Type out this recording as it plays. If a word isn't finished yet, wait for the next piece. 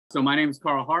So my name is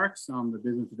Carl Horrocks. I'm the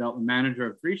business development manager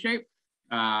of 3Shape.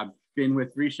 Been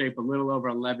with 3Shape a little over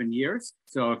 11 years.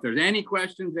 So if there's any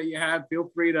questions that you have, feel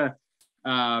free to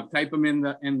type them in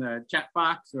the chat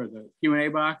box or the Q&A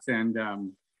box, and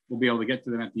we'll be able to get to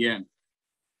them at the end.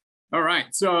 All right,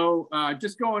 so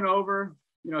just going over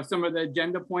some of the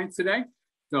agenda points today.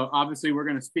 So obviously we're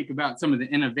going to speak about some of the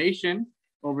innovation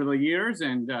over the years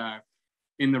and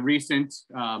in the recent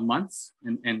months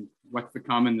and what's to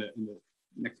come in the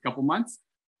next couple months.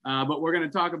 But we're going to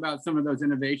talk about some of those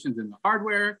innovations in the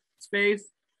hardware space,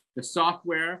 the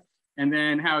software, and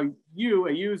then how you,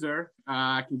 a user,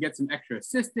 can get some extra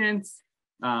assistance.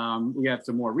 We have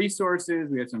some more resources,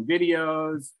 we have some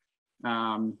videos,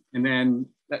 and then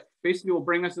that basically will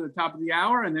bring us to the top of the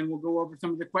hour, and then we'll go over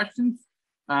some of the questions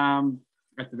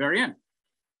at the very end.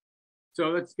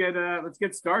 So let's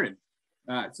get started.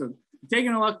 So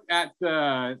taking a look at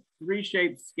the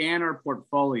 3Shape scanner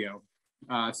portfolio.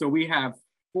 So we have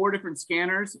 4 different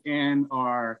scanners in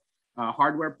our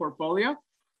hardware portfolio,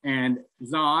 and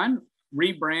Zahn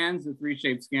rebrands the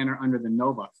 3Shape scanner under the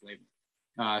Novux label.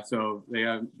 So they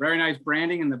have very nice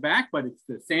branding in the back, but it's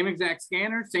the same exact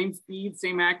scanner, same speed,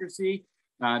 same accuracy.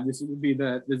 This would be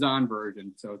the Zahn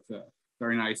version. So it's a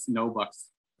very nice Novux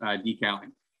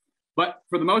decaling. But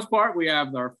for the most part, we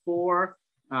have our 4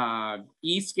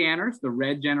 e-scanners, the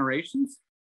red generations.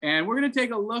 And we're going to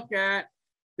take a look at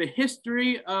the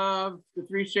history of the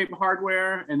 3Shape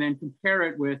hardware and then compare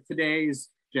it with today's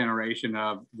generation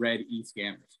of red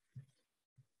e-scanners.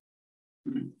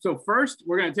 So first,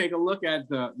 we're going to take a look at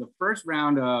the first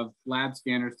round of lab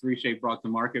scanners 3Shape brought to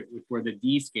market, which were the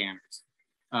D scanners.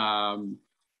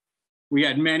 We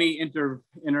had many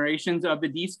iterations of the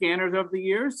D scanners over the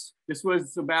years. This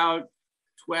was about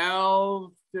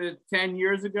 12 to 10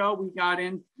 years ago. We got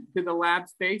into the lab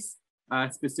space,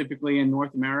 specifically in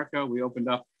North America. We opened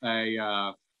up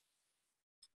an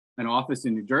office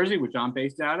in New Jersey, which I'm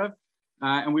based out of.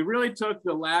 And we really took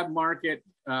the lab market,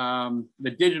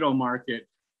 the digital market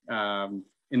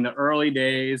in the early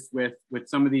days with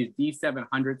some of these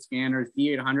D700 scanners,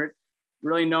 D800,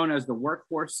 really known as the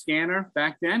workhorse scanner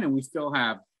back then. And we still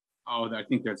have, I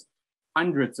think there's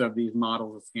hundreds of these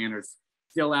models of scanners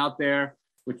still out there,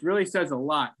 which really says a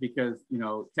lot because,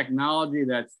 technology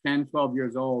that's 10, 12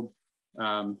 years old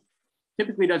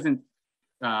typically doesn't,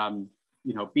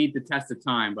 beat the test of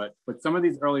time. But some of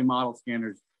these early model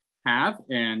scanners have,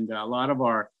 and a lot of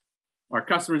our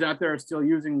customers out there are still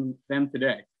using them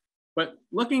today. But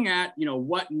looking at,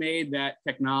 what made that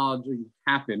technology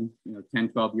happen, 10,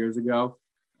 12 years ago,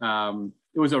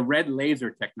 it was a red laser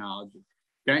technology.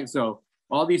 Okay, so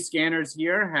all these scanners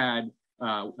here had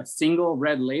a single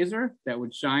red laser that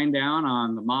would shine down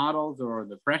on the models or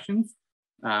the impressions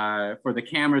for the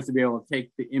cameras to be able to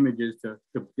take the images to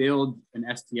build an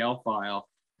STL file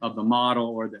of the model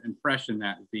or the impression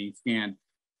that is being scanned.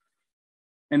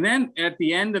 And then at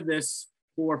the end of this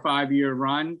 4 or 5 year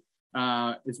run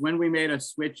is when we made a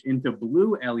switch into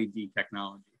blue LED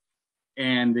technology.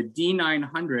 And the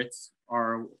D900s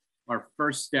are our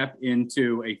first step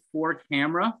into a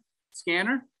 4-camera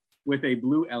scanner with a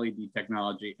blue LED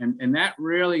technology. And that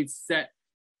really set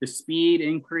the speed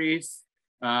increase,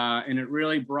 and it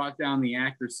really brought down the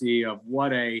accuracy of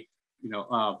what a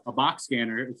box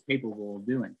scanner is capable of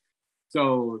doing.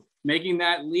 So making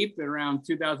that leap at around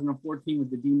 2014 with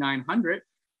the D900,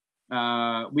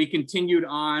 we continued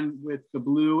on with the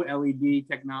blue LED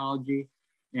technology,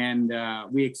 and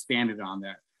we expanded on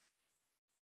that.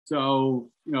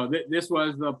 So, this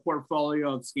was the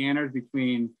portfolio of scanners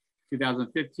between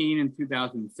 2015 and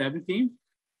 2017.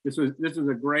 This was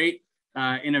a great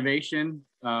innovation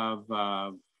of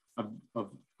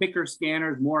thicker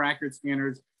scanners, more accurate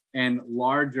scanners, and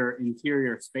larger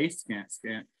interior space scanners.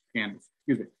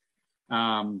 Excuse me.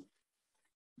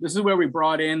 This is where we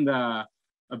brought in the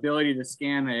ability to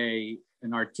scan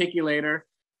an articulator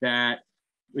that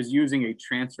was using a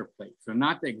transfer plate. So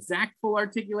not the exact full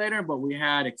articulator, but we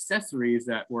had accessories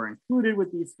that were included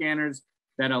with these scanners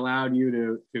that allowed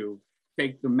you to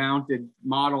take the mounted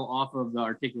model off of the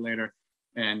articulator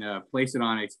and place it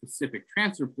on a specific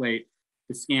transfer plate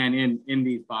to scan in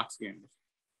these box scanners.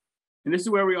 And this is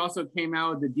where we also came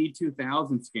out with the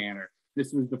D2000 scanner.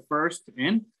 This was the first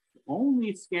and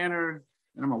only scanner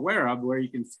that I'm aware of where you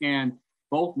can scan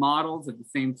both models at the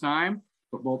same time,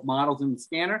 put both models in the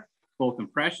scanner, both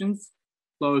impressions,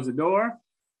 close the door,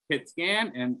 hit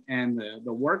scan, and the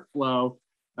workflow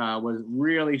was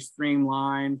really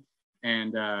streamlined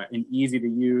and easy to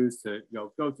use to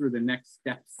go through the next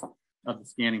steps of the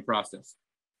scanning process.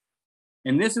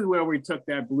 And this is where we took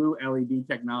that blue LED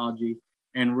technology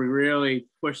and we really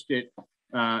pushed it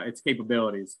its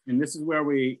capabilities. And this is where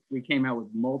we came out with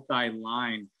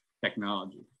multi-line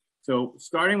technology. So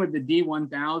starting with the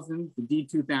D1000, the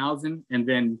D2000, and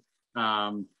then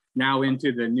now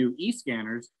into the new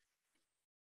e-scanners,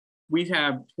 we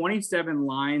have 27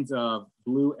 lines of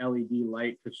blue LED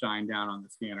light to shine down on the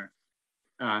scanner,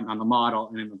 on the model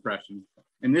and an impression.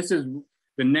 And this is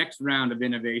the next round of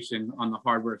innovation on the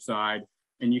hardware side.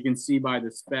 And you can see by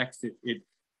the specs, it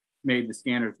made the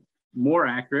scanners more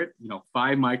accurate,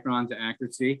 5 microns of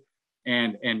accuracy,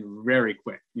 and very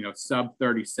quick, sub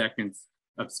 30 seconds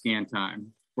of scan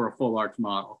time for a full arch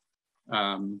model.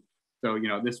 So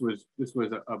this was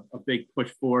a big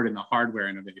push forward in the hardware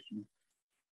innovation.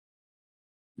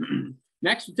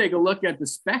 Next, we'll take a look at the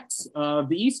specs of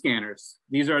the e-scanners.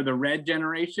 These are the red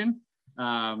generation,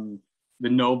 the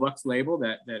Novux label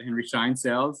that Henry Schein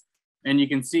sells. And you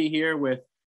can see here with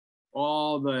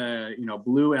all the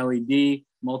blue LED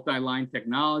multi-line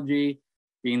technology,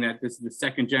 being that this is the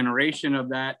second generation of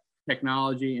that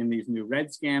technology in these new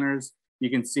red scanners. You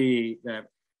can see that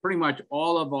pretty much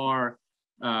all of our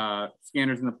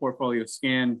scanners in the portfolio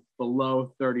scan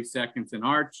below 30 seconds in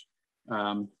arch,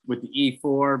 with the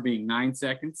E4 being 9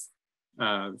 seconds.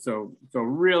 So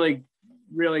really,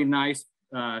 really nice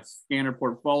scanner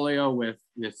portfolio with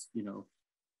this,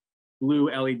 blue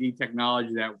LED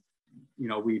technology that,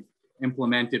 we've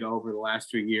implemented over the last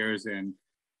 2 years and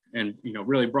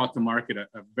really brought to market a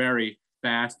very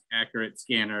fast, accurate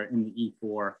scanner in the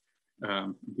E4,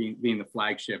 being the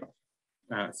flagship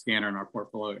scanner in our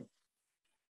portfolio.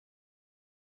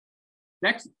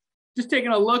 Next, just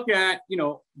taking a look at,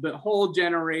 the whole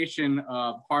generation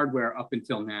of hardware up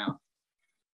until now.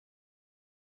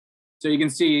 So you can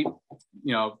see,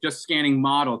 just scanning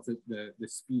models, the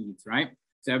speeds, right?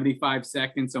 75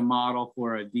 seconds a model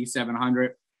for a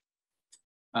D700.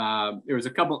 There was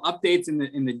a couple updates in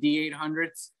the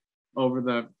D800s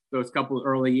over those couple of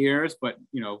early years, but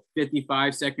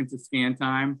 55 seconds of scan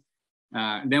time.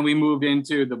 Then we moved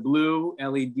into the blue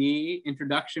LED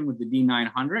introduction with the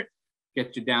D900,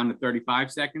 gets you down to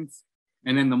 35 seconds.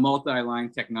 And then the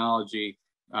multi-line technology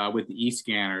with the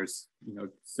e-scanners,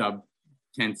 sub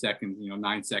 10 seconds,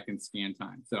 9 seconds scan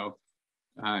time. So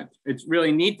it's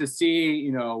really neat to see,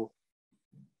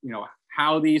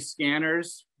 how these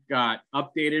scanners got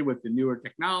updated with the newer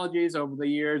technologies over the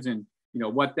years, and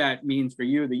what that means for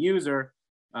you, the user,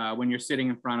 when you're sitting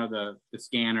in front of the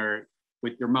scanner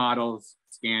with your models,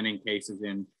 scanning cases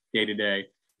in day to day.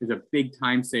 There's a big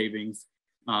time savings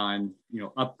on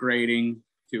upgrading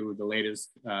to the latest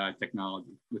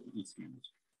technology with the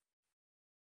e-scanners.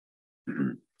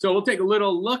 So we'll take a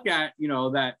little look at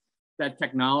that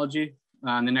technology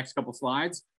on the next couple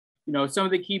slides. Some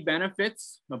of the key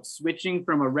benefits of switching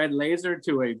from a red laser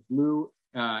to a blue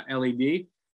LED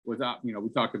was, we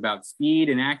talked about speed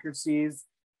and accuracies.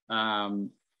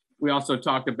 We also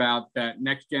talked about that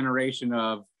next generation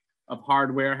of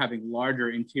hardware having larger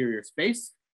interior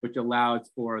space, which allows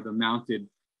for the mounted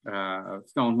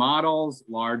stone models,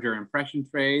 larger impression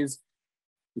trays,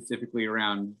 specifically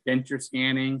around denture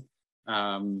scanning.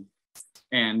 And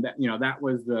that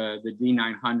was the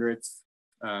D900s,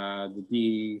 the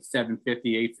D750,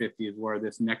 850 is where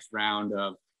this next round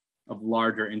of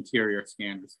larger interior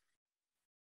scanners.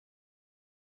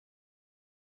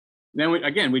 Then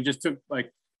we just took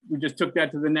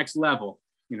that to the next level.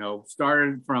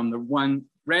 Started from the one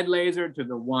red laser to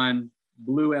the one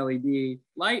blue LED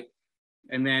light,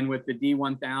 and then with the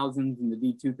D1000s and the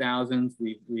D2000s,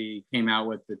 we came out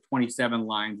with the 27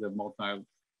 lines of multi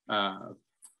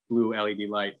blue LED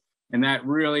light, and that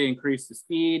really increased the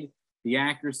speed, the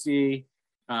accuracy,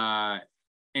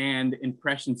 and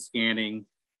impression scanning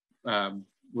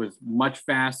was much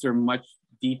faster, much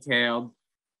detailed,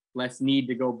 less need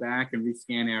to go back and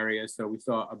rescan areas. So we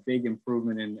saw a big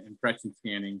improvement in the impression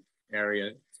scanning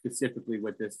area, specifically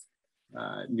with this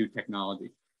new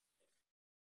technology.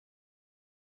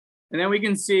 And then we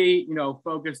can see,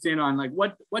 focused in on like,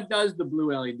 what does the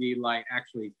blue LED light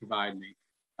actually provide me?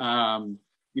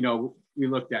 We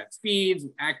looked at speeds,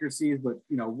 accuracies, but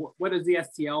what does the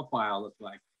STL file look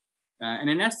like? And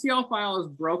an STL file is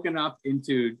broken up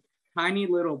into tiny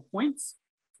little points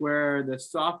where the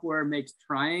software makes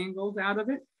triangles out of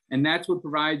it. And that's what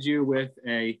provides you with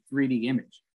a 3D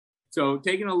image. So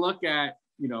taking a look at,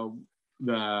 the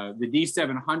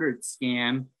D700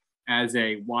 scan as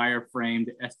a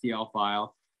wireframed STL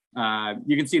file,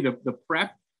 you can see the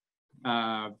prep,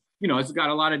 it's got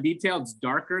a lot of detail. It's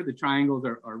darker. The triangles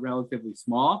are relatively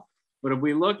small. But if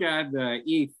we look at the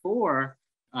E4,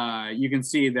 you can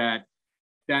see that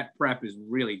prep is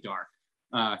really dark,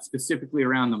 specifically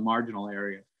around the marginal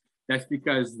area. That's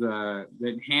because the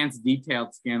enhanced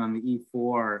detailed scan on the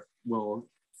E4 will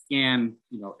scan,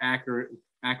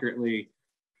 accurately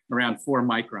around 4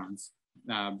 microns.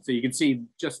 So you can see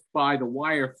just by the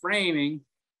wire framing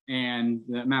and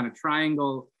the amount of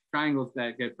triangles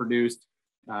that get produced,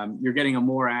 you're getting a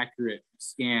more accurate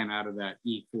scan out of that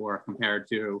E4 compared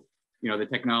to, the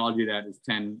technology that is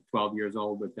 10, 12 years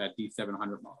old with that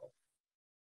D700 model.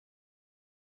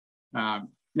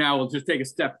 Now we'll just take a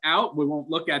step out. We won't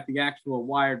look at the actual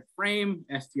wired frame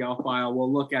STL file.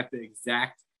 We'll look at the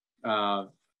exact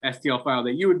STL file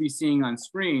that you would be seeing on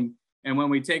screen. And when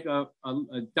we take a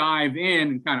dive in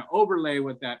and kind of overlay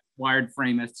what that wired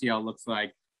frame STL looks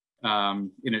like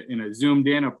in a zoomed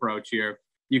in approach here,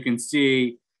 you can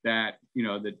see that,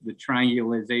 the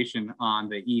triangulation on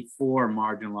the E4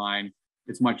 margin line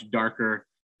is much darker,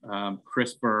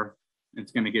 crisper, and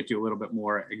it's going to get you a little bit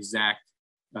more exact,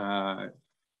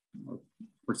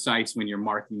 precise when you're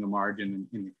marking the margin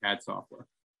in the CAD software.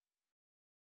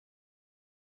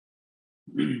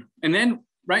 And then,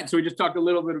 right, so we just talked a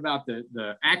little bit about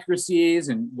the accuracies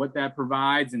and what that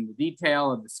provides and the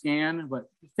detail of the scan, but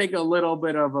let's take a little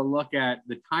bit of a look at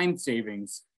the time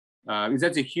savings, because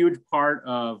that's a huge part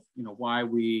of why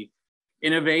we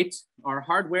innovate our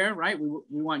hardware, right? We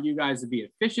want you guys to be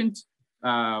efficient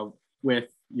with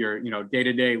your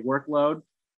day-to-day workload,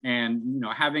 and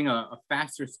having a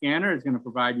faster scanner is going to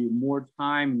provide you more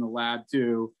time in the lab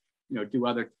to do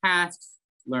other tasks,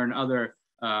 learn other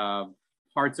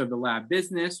parts of the lab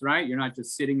business, right? You're not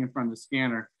just sitting in front of the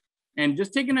scanner. And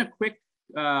just taking a quick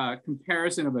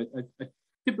comparison of a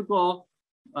typical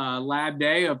lab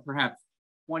day of perhaps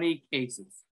 20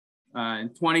 cases,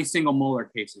 and 20 single molar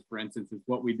cases, for instance, is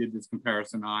what we did this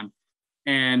comparison on.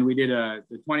 And we did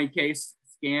the 20 case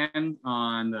scan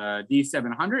on the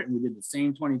D700, and we did the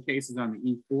same 20 cases on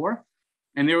the E4.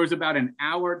 And there was about an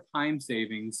hour time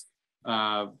savings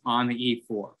on the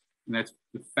E4. And that's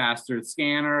the faster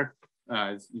scanner,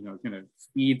 is going to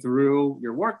speed through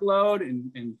your workload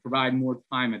and provide more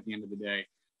time at the end of the day.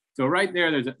 So right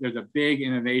there, there's a big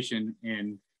innovation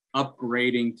in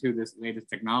upgrading to this latest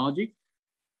technology.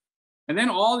 And then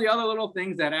all the other little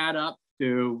things that add up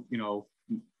to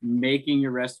making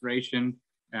your restoration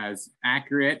as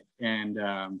accurate and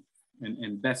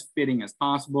best fitting as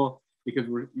possible, because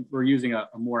we're using a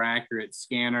more accurate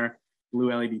scanner,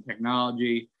 blue LED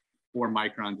technology, 4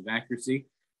 microns of accuracy.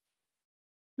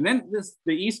 And then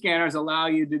the e-scanners allow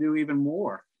you to do even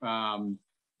more.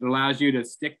 It allows you to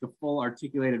stick the full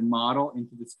articulated model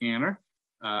into the scanner.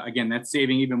 Again, that's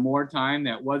saving even more time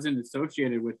that wasn't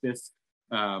associated with this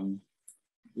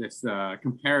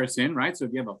comparison, right? So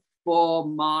if you have a full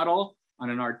model on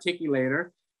an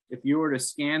articulator, if you were to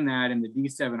scan that in the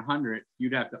D700,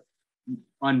 you'd have to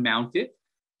unmount it,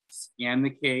 scan the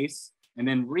case, and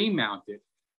then remount it.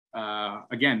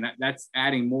 Again, that's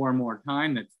adding more and more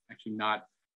time. That's actually not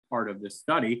part of this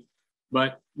study.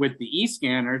 But with the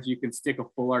e-scanners, you can stick a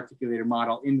full articulator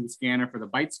model into the scanner for the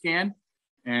bite scan.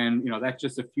 And that's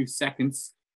just a few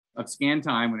seconds of scan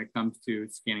time when it comes to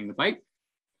scanning the bite.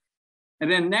 And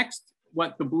then next,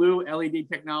 what the blue LED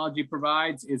technology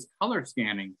provides is color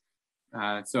scanning.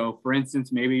 So for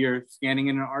instance, maybe you're scanning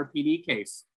in an RPD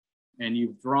case and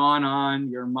you've drawn on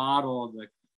your model the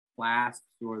clasps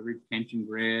or retention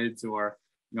grids or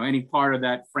any part of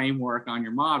that framework on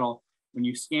your model. When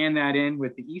you scan that in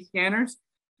with the e-scanners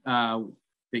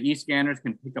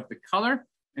can pick up the color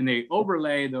and they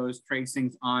overlay those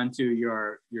tracings onto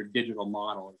your digital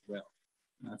model as well.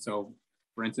 So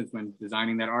for instance, when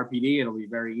designing that RPD, it'll be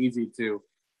very easy to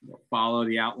follow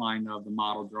the outline of the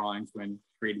model drawings when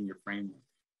creating your framework.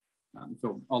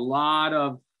 So a lot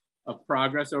of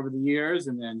progress over the years,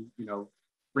 and then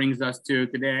brings us to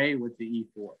today with the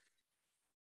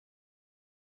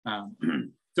E4.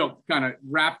 So kind of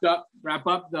wrap up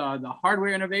the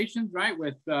hardware innovations, right?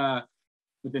 With the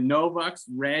Novux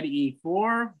Red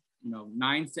E4,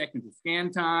 9 seconds of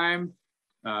scan time,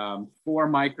 4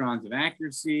 microns of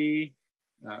accuracy,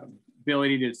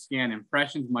 ability to scan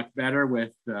impressions much better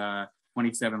with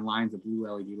 27 lines of blue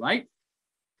LED light.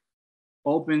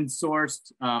 Open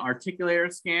sourced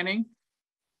articulator scanning.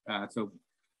 So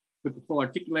put the full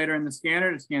articulator in the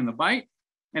scanner to scan the bite,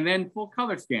 and then full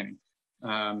color scanning.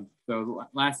 So the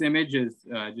last image is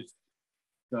just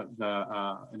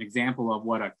an example of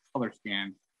what a color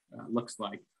scan looks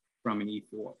like from an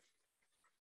E4.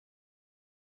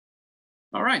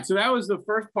 All right, so that was the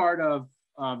first part of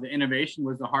the innovation,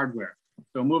 was the hardware.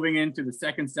 So moving into the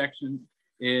second section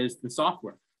is the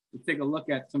software. Let's take a look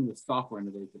at some of the software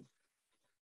innovations.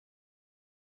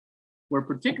 We're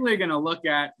particularly going to look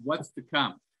at what's to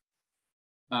come.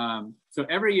 So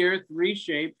every year,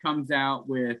 3Shape comes out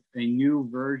with a new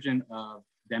version of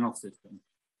dental system.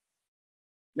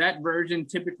 That version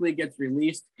typically gets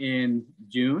released in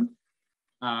June.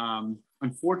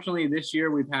 Unfortunately, this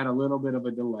year we've had a little bit of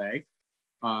a delay.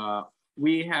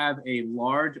 We have a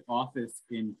large office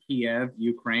in Kiev,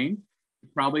 Ukraine.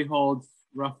 It probably holds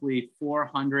roughly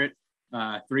 400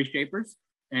 3Shapers,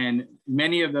 and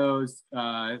many of those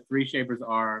 3Shapers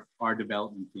are our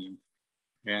development team.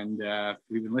 And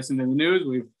we've been listening to the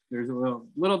news. There's a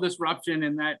little disruption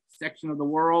in that section of the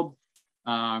world.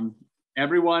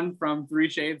 Everyone from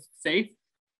 3Shape's safe.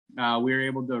 We were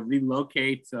able to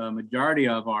relocate a majority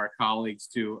of our colleagues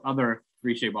to other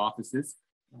 3Shape offices.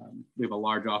 We have a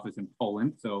large office in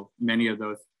Poland, so many of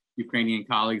those Ukrainian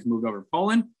colleagues moved over to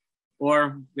Poland,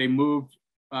 or they moved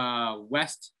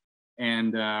west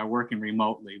and working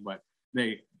remotely. But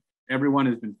everyone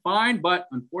has been fine, but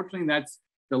unfortunately that's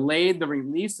delayed the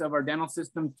release of our dental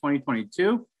system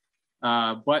 2022,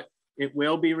 but it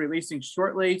will be releasing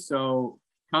shortly. So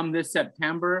come this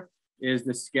September is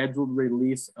the scheduled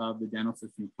release of the dental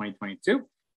system 2022.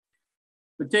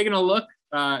 So taking a look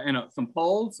and some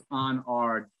polls on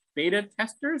our beta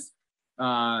testers,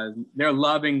 they're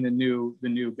loving the new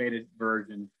beta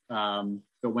version.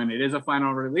 So when it is a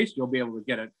final release, you'll be able to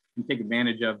get it and take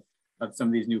advantage of some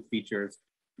of these new features.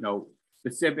 You know,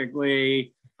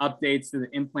 specifically updates to the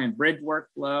implant bridge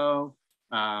workflow,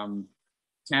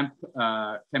 temp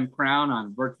crown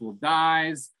on virtual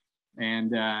dies,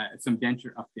 and some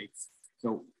denture updates.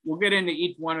 So we'll get into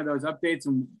each one of those updates,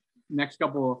 and next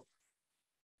couple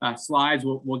slides,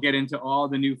 we'll get into all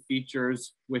the new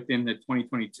features within the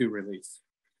 2022 release.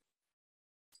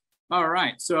 All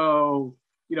right, so,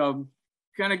 you know,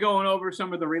 kind of going over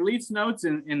some of the release notes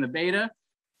in the beta.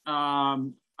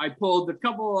 I pulled a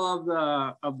couple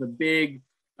of the big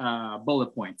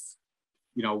bullet points.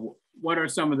 You know, what are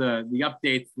some of the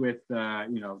updates with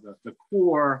you know, the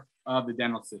core of the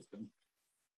dental system?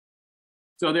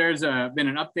 So there's been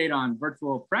an update on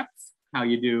virtual preps, how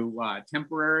you do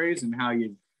temporaries and how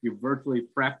you virtually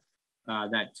prep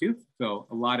that tooth. So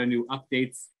a lot of new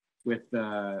updates with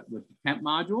the temp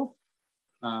module.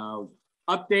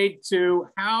 Update to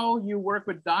how you work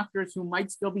with doctors who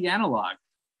might still be analog.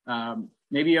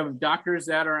 Maybe you have doctors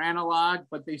that are analog,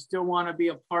 but they still want to be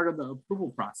a part of the approval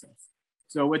process.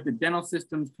 So with the Dental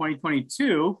Systems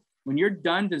 2022, when you're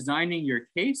done designing your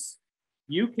case,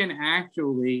 you can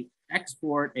actually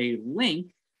export a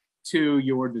link to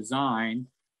your design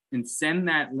and send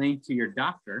that link to your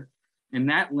doctor. And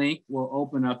that link will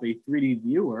open up a 3D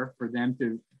viewer for them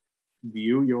to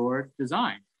view your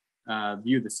design,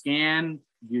 view the scan,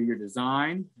 view your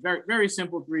design. Very, very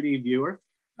simple 3D viewer.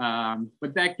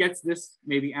 But that gets this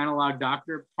maybe analog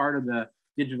doctor part of the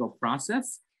digital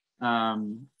process.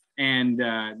 And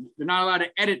they're not allowed to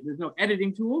edit. There's no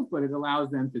editing tools, but it allows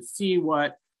them to see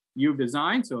what you've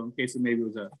designed. So in case it maybe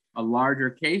was a larger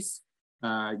case,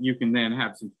 you can then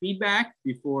have some feedback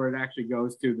before it actually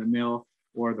goes to the mill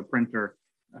or the printer.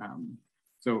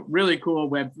 So really cool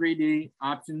Web 3D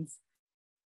options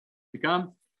to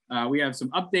come. We have some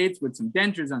updates with some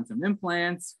dentures on some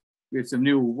implants. We have some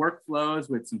new workflows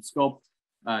with some Sculpt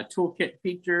toolkit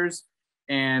features.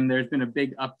 And there's been a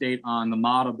big update on the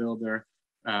model builder,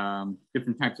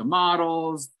 different types of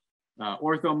models,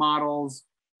 ortho models,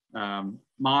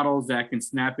 models that can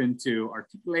snap into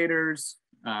articulators.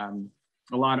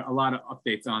 A lot of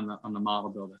updates on the model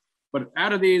builder. But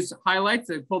out of these highlights,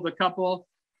 I pulled a couple.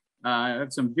 I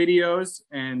have some videos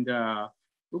and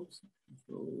oops,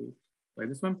 so play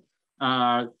this one.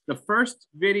 The first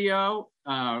video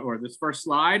or this first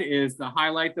slide is to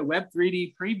highlight the Web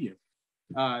 3D preview.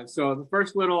 So the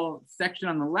first little section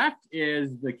on the left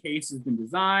is the case has been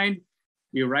designed.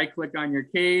 You right click on your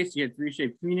case, you hit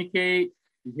 3Shape communicate,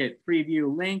 you hit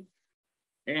preview link,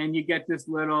 and you get this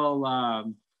little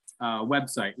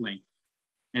website link.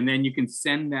 And then you can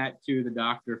send that to the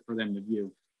doctor for them to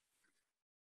view.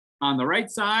 On the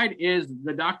right side is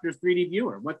the doctor's 3D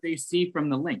viewer, what they see from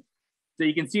the link. So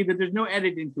you can see that there's no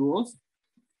editing tools,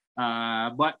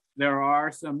 but there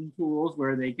are some tools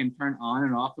where they can turn on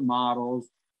and off the models,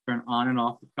 turn on and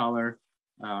off the color.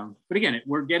 But again,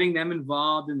 we're getting them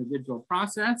involved in the digital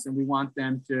process, and we want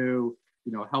them to,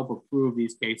 you know, help approve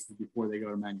these cases before they go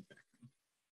to manufacturing.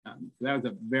 So that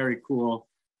was a very cool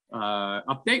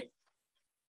update.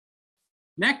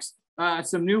 Next,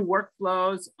 some new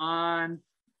workflows on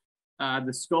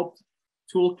the Sculpt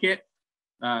toolkit.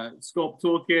 Sculpt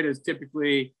toolkit is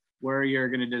typically where you're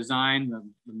going to design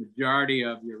the majority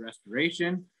of your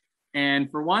restoration. And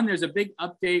for one, there's a big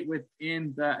update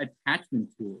within the attachment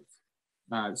tools.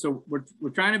 So we're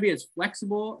trying to be as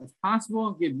flexible as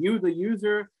possible, give you, the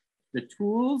user, the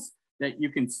tools that you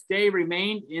can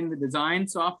remain in the design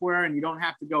software, and you don't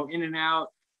have to go in and out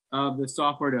of the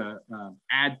software to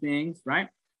add things, right?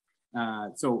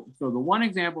 So the one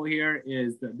example here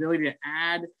is the ability to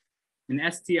add an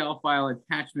STL file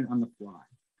attachment on the fly.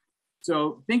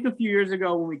 So think a few years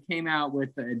ago when we came out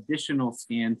with the additional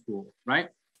scan tool, right?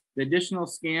 The additional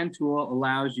scan tool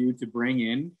allows you to bring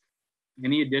in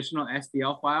any additional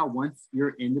STL file once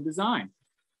you're in the design.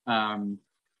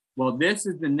 Well, this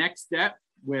is the next step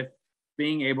with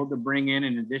being able to bring in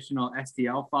an additional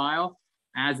STL file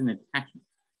as an attachment.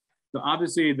 So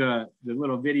obviously the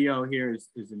little video here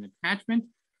is an attachment,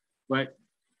 but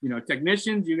you know,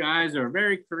 technicians, you guys are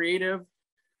very creative.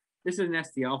 This is an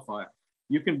STL file.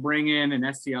 You can bring in an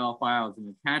STL file as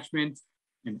an attachment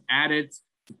and add it,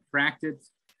 subtract it,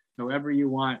 however you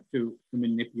want to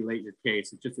manipulate your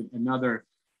case. It's just another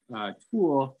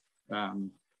tool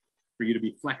for you to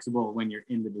be flexible when you're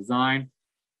in the design.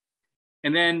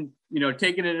 And then, you know,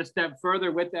 taking it a step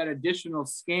further with that additional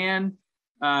scan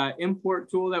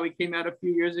import tool that we came out a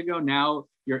few years ago, now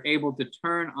you're able to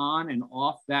turn on and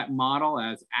off that model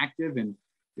as active, and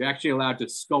you're actually allowed to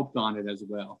sculpt on it as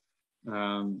well.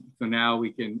 So now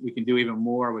we can do even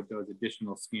more with those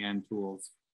additional scan tools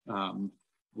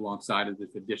alongside of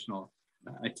this additional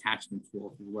attachment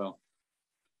tools as well.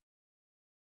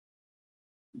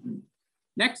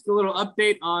 Next, a little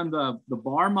update on the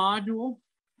bar module.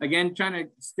 Again, trying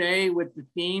to stay with the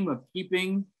theme of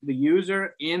keeping the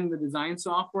user in the design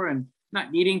software and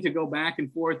not needing to go back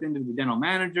and forth into the dental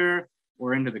manager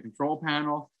or into the control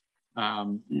panel.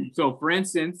 So for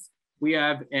instance, we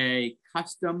have a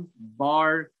custom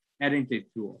bar editing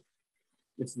tool.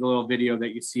 This is the little video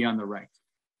that you see on the right.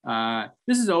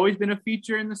 This has always been a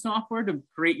feature in the software to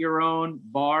create your own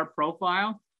bar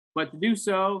profile, but to do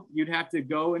so, you'd have to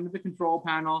go into the control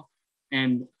panel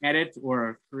and edit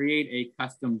or create a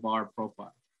custom bar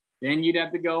profile. Then you'd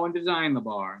have to go and design the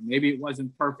bar. Maybe it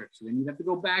wasn't perfect, so then you'd have to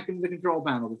go back into the control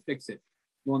panel to fix it.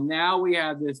 Well, now we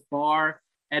have this bar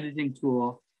editing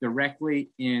tool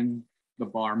directly in the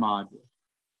bar module.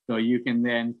 So you can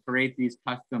then create these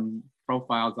custom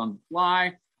profiles on the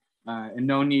fly, and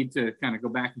no need to kind of go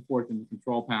back and forth in the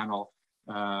control panel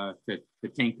to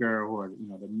tinker or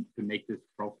to make this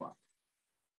profile.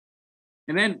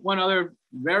 And then one other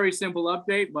very simple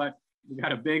update, but we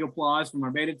got a big applause from our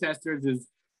beta testers, is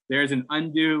there's an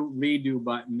undo redo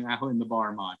button now in the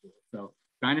bar module. So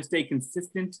trying to stay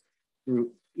consistent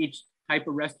through each type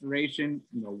of restoration,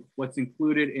 what's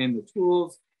included in the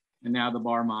tools. And now the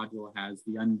bar module has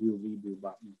the undo redo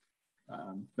button.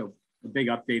 So a big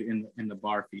update in the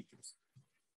bar features.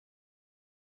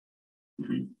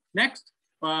 Next,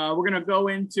 we're going to go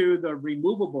into the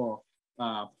removable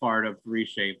part of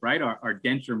 3Shape, right? Our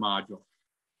denture module.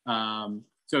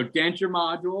 So denture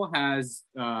module has,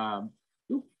 sorry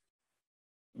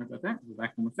about that, go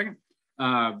back in 1 second.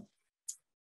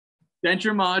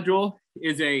 Denture module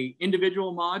is a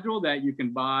individual module that you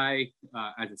can buy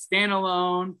as a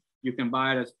standalone. You can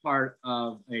buy it as part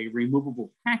of a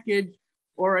removable package,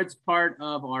 or it's part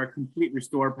of our complete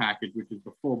restore package, which is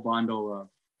the full bundle of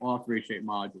all 3Shape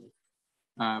modules.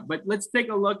 But let's take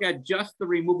a look at just the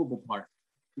removable part,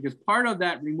 because part of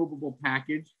that removable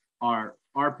package are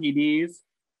RPDs,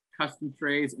 custom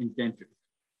trays, and dentures.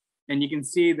 And you can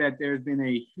see that there's been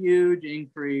a huge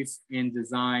increase in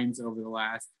designs over the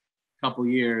last couple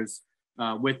years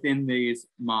within these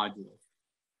modules.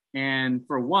 And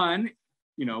for one,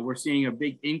 we're seeing a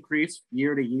big increase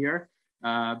year to year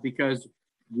because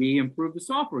we improve the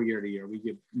software year to year. We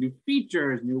give new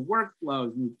features, new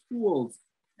workflows, new tools,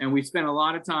 and we spent a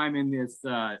lot of time in this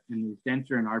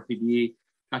denture and RPD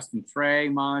custom tray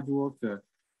module to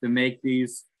make the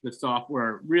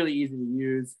software really easy to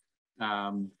use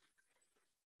and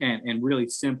really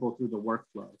simple through the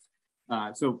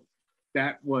workflows. So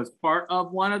that was part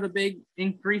of one of the big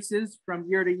increases from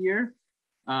year to year.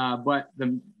 But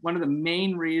one of the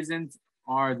main reasons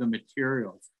are the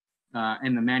materials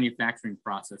and the manufacturing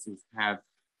processes have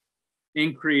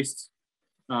increased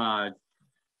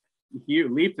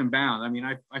leaps and bounds. I mean,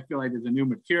 I feel like there's a new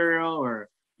material or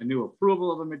a new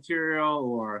approval of a material,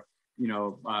 or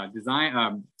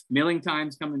design milling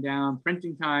times coming down,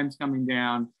 printing times coming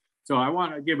down. So I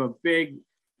want to give a big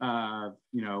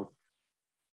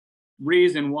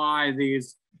reason why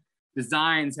these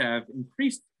designs have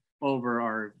increased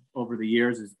over the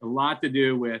years is a lot to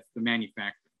do with the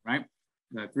manufacturing, right?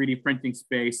 The 3D printing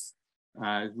space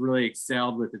has really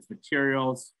excelled with its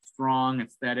materials, strong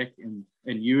aesthetic, and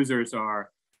users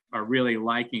are really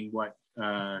liking what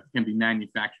can be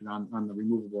manufactured on the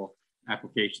removable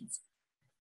applications.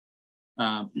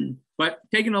 But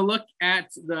taking a look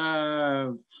at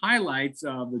the highlights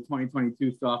of the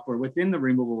 2022 software within the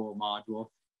removable module,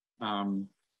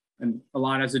 and a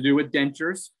lot has to do with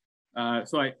dentures.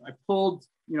 So I pulled,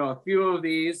 a few of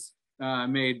these,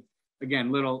 made,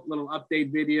 again, little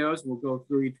update videos. We'll go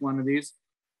through each one of these.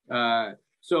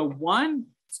 So one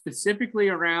specifically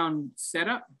around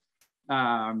setup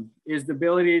is the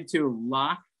ability to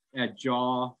lock a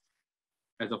jaw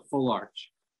as a full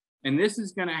arch. And this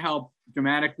is going to help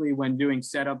dramatically when doing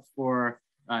setups for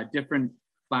different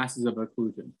classes of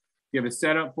occlusion. If you have a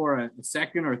setup for a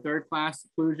second or third class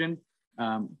occlusion,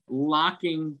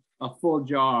 locking a full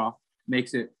jaw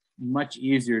makes it much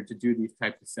easier to do these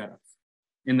types of setups.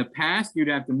 In the past, you'd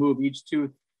have to move each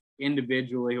tooth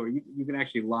individually, or you can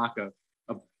actually lock a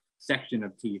section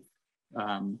of teeth.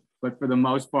 But for the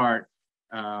most part,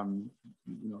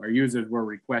 our users were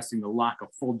requesting to lock a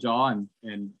full jaw,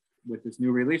 and with this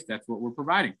new release, that's what we're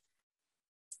providing.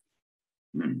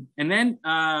 And then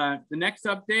the next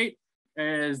update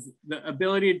is the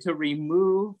ability to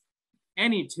remove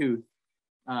any tooth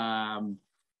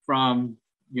from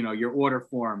your order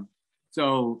form.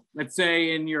 So let's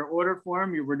say in your order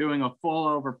form, you were doing a full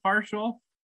over partial,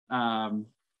 and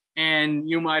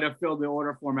you might have filled the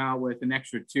order form out with an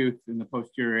extra tooth in the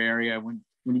posterior area. When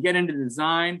you get into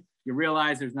design, you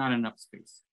realize there's not enough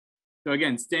space. So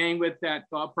again, staying with that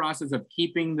thought process of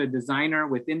keeping the designer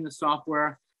within the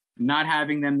software, not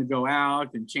having them to go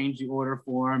out and change the order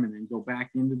form and then go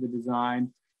back into the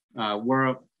design.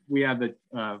 We have a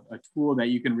tool that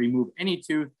you can remove any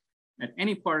tooth at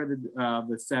any part of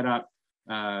the setup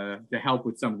to help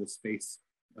with some of the space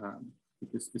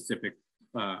with the specific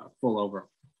full over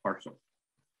partial.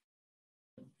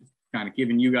 Just kind of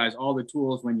giving you guys all the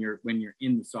tools when you're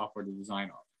in the software to design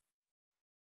off.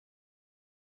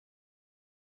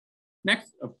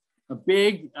 Next, a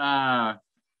big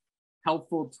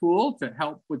helpful tool to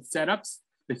help with setups,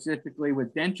 specifically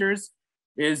with dentures,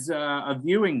 is a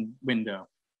viewing window.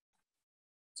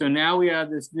 So now we have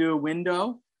this new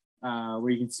window where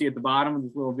you can see at the bottom of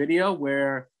this little video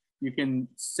where you can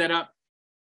set up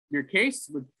your case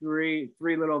with three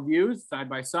little views side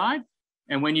by side.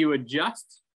 And when you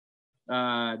adjust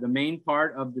the main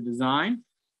part of the design,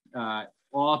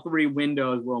 all three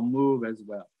windows will move as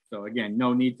well. So again,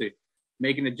 no need to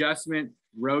make an adjustment,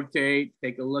 rotate,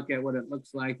 take a look at what it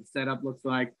looks like, the setup looks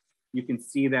like. You can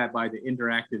see that by the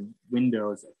interactive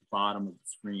windows at the bottom of the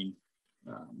screen.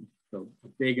 So a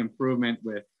big improvement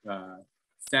with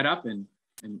setup and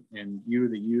you,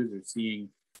 the user, seeing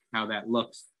how that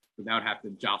looks without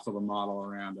having to jostle the model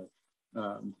around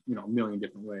a million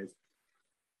different ways.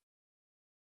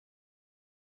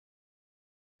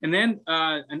 And then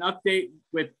an update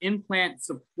with implant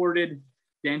supported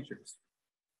dentures.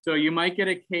 So you might get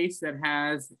a case that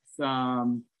has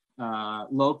some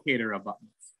locator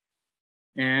abutments.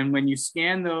 And when you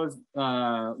scan those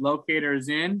locators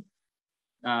in,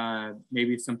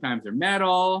 maybe sometimes they're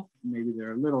metal, maybe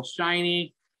they're a little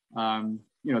shiny.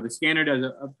 The scanner does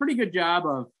a pretty good job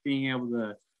of being able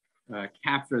to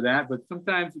capture that, but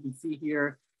sometimes you can see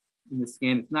here in the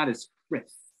scan, it's not as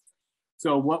crisp.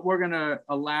 So what we're gonna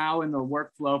allow in the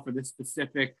workflow for this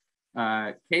specific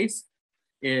case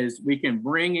is we can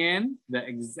bring in the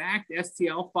exact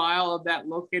STL file of that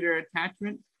locator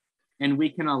attachment, and we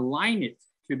can align it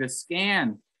to the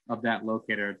scan of that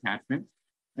locator attachment.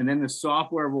 And then the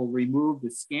software will remove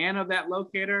the scan of that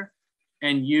locator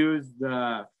and use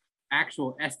the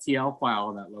actual STL file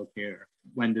of that locator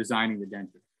when designing the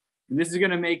denture. And this is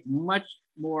going to make much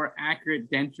more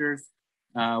accurate dentures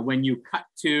when you cut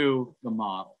to the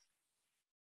model.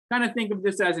 Kind of think of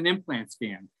this as an implant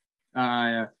scan.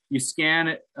 You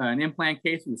scan an implant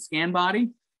case with a scan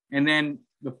body, and then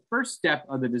the first step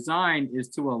of the design is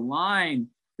to align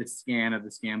the scan of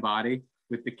the scan body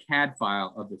with the CAD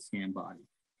file of the scan body.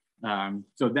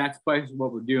 So that's basically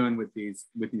what we're doing with these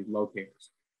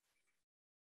locators.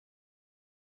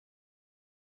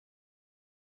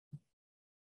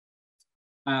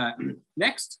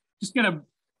 Next, just gonna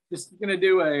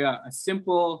do a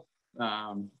simple,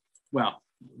 well,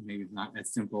 maybe not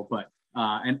as simple, but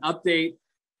an update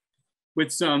with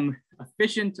some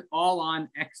efficient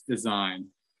all-on-X design.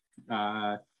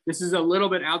 This is a little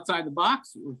bit outside the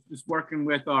box. We're just working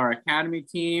with our Academy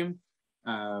team.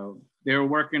 They're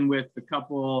working with a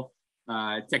couple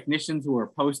technicians who are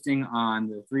posting on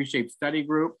the 3Shape study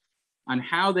group on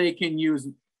how they can use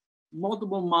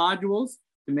multiple modules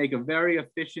to make a very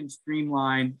efficient,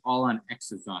 streamlined all-on-X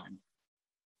design.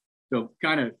 So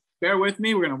kind of bear with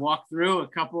me. We're going to walk through a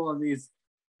couple of these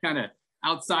kind of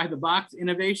outside the box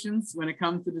innovations when it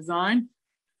comes to design.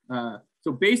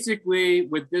 So basically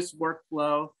with this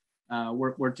workflow,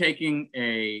 we're taking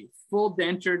a full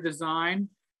denture design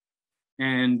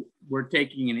and we're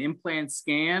taking an implant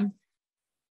scan,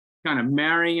 kind of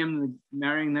marrying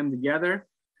them together,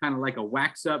 kind of like a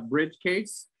wax up bridge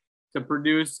case to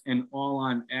produce an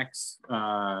all-on-X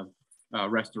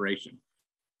restoration.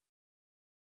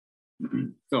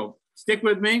 So stick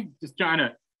with me, just trying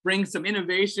to bring some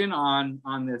innovation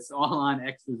on this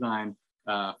all-on-X design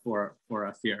for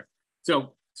us here.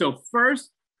 So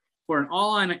first, for an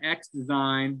all-on-X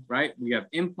design, right, we have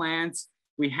implants.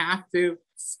 We have to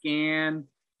scan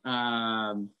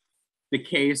the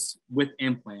case with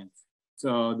implants.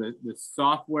 So the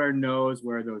software knows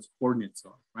where those coordinates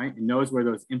are, right? It knows where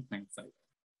those implant sites are.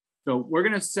 So we're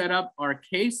gonna set up our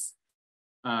case.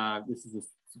 This is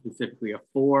specifically a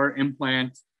 4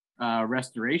 implant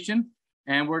restoration.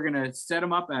 And we're gonna set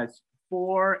them up as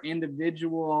 4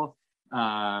 individual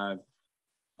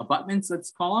abutments,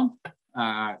 let's call them.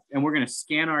 And we're gonna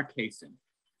scan our case in.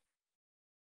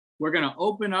 We're gonna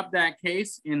open up that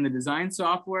case in the design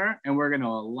software and we're gonna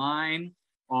align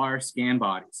our scan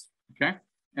bodies, okay?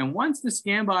 And once the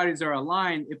scan bodies are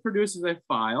aligned, it produces a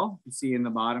file, you see in the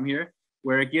bottom here,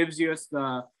 where it gives you us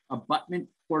the abutment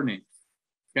coordinates,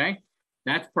 okay?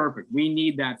 That's perfect, we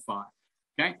need that file,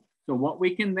 okay? So what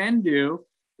we can then do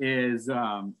is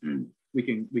we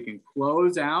can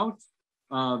close out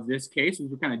of this case.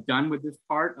 We're kind of done with this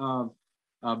part of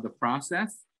the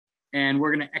process, and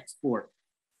we're gonna export.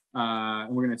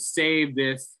 And we're gonna save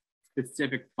this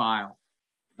specific file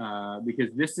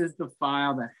because this is the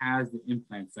file that has the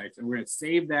implant sites. And we're gonna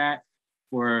save that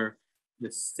for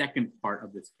the second part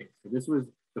of this case. So this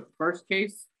was the first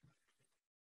case.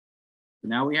 So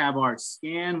now we have our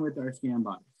scan with our scan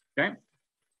bodies, okay?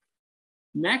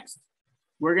 Next,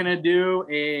 we're gonna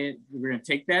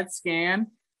take that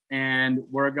scan and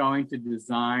we're going to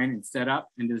design and set up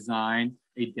and design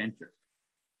a denture.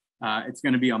 It's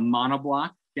gonna be a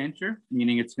monoblock denture,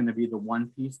 meaning it's gonna be the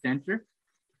one-piece denture.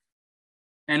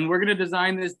 And we're gonna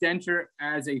design this denture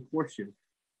as a horseshoe,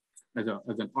 as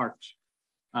an arch.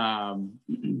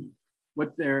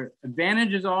 What their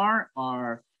advantages are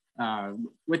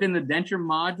within the denture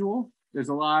module, there's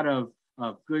a lot of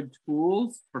good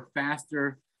tools for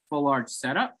faster full arch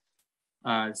setup.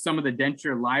 Some of the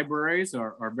denture libraries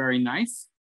are very nice.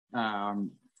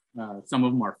 Some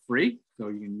of them are free, so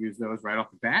you can use those right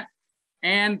off the bat.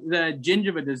 And the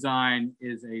gingiva design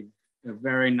is a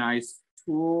very nice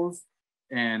tools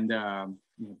and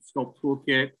sculpt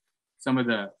toolkit. Some of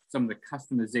the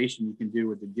customization you can do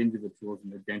with the gingiva tools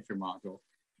in the denture module,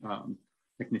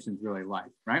 technicians really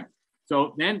like, right?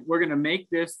 So then we're gonna make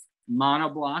this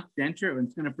monoblock denture and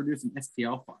it's gonna produce an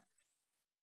STL file.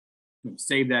 I'm gonna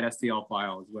save that STL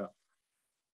file as well.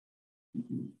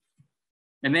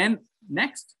 And then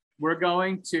next, we're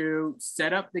going to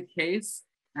set up the case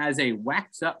as a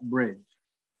wax up bridge,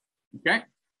 okay?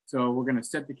 So we're gonna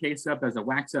set the case up as a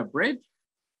wax up bridge,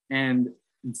 and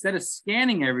instead of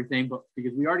scanning everything, but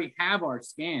because we already have our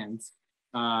scans,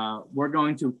 we're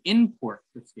going to import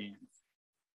the scans.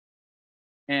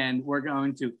 And we're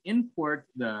going to import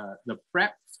the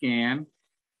prep scan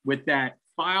with that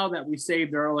file that we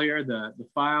saved earlier, the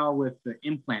file with the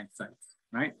implant sites,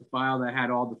 right? The file that had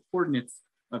all the coordinates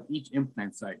of each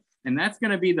implant site. And that's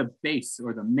gonna be the base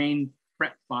or the main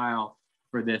prep file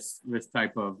for this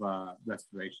type of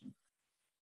restoration.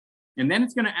 And then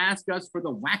it's gonna ask us for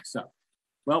the wax up.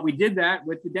 Well, we did that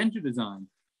with the denture design.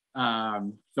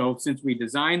 So since we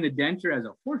designed the denture as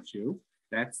a horseshoe,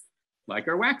 that's like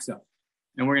our wax up.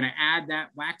 And we're gonna add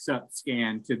that wax up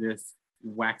scan to this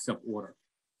wax up order.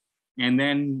 And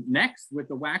then next with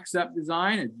the wax up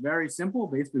design, it's very simple.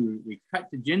 Basically, we cut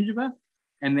the gingiva,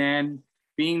 and then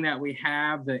being that we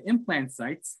have the implant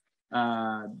sites,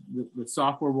 the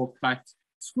software will cut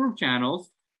screw channels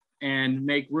and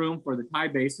make room for the tie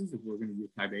bases, if we're gonna use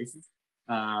tie bases,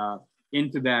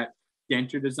 into that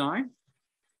denture design.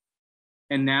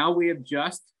 And now we have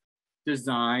just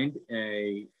designed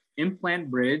a implant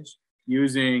bridge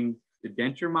using the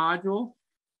denture module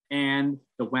and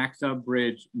the wax up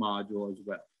bridge module as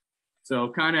well. So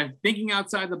kind of thinking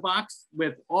outside the box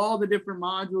with all the different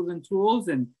modules and tools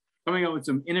and coming up with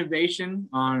some innovation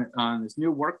on this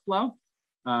new workflow.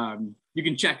 You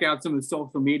can check out some of the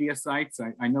social media sites.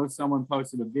 I know someone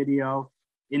posted a video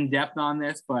in depth on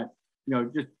this, but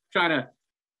just try to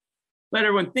let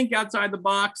everyone think outside the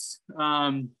box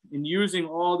in using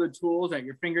all the tools at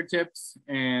your fingertips.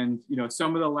 And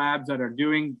some of the labs that are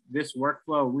doing this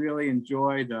workflow really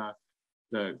enjoy the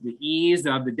ease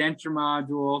of the denture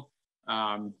module.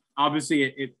 Obviously,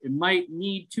 it might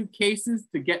need 2 cases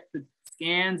to get the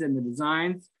scans and the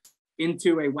designs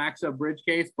into a wax up bridge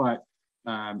case, but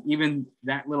even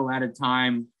that little added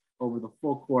time over the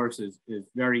full course is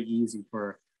very easy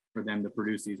for them to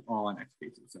produce these all on X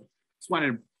cases. So just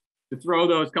wanted to throw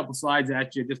those couple slides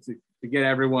at you just to get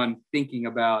everyone thinking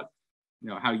about, you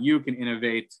know, how you can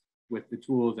innovate with the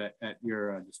tools at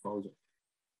your disposal.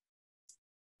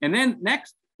 And then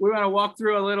next, we want to walk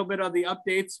through a little bit of the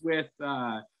updates with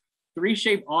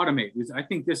 3Shape Automate, because I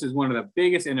think this is one of the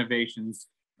biggest innovations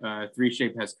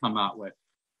 3Shape has come out with.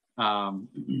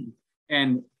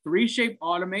 And 3Shape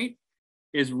Automate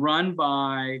is run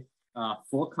by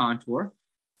Full Contour.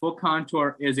 Full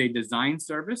Contour is a design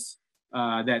service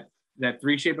that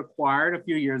 3Shape acquired a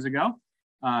few years ago.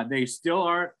 They still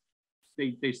are,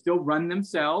 they still run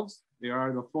themselves. They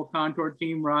are, the Full Contour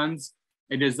team runs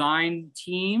a design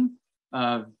team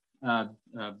of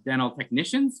dental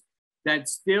technicians that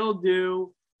still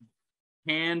do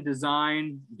hand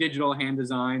design, digital hand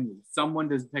design. Someone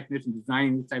does technician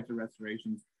designing these types of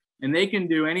restorations. And they can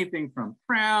do anything from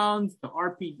crowns to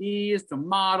RPDs to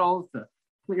models to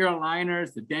clear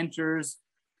aligners to dentures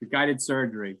to guided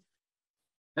surgery.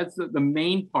 That's the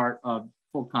main part of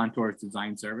Full Contour's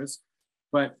design service.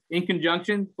 But in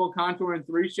conjunction, Full Contour and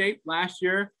 3Shape last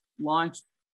year launched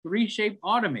 3Shape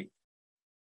Automate.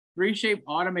 3Shape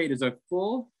Automate is a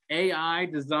full AI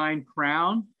designed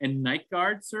crown and night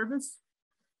guard service.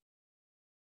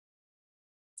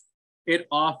 It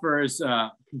offers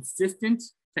consistent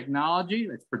technology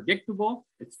that's predictable,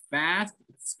 it's fast,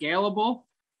 it's scalable.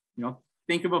 You know,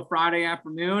 think of a Friday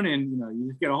afternoon and you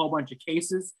just get a whole bunch of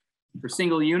cases for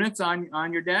single units on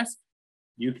your desk.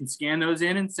 You can scan those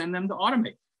in and send them to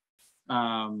Automate.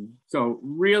 So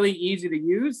really easy to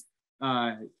use.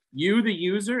 You, the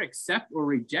user, accept or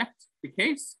reject the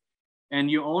case,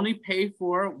 and you only pay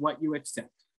for what you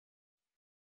accept.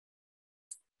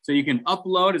 So you can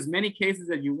upload as many cases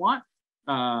as you want,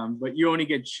 but you only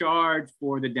get charged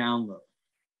for the download.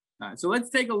 So let's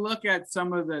take a look at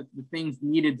some of the things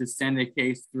needed to send a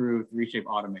case through 3Shape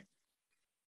Automate.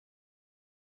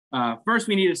 First,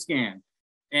 we need a scan.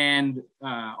 And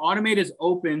Automate is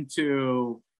open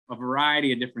to a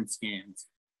variety of different scans.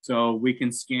 So we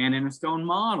can scan in a stone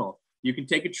model. You can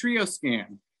take a trio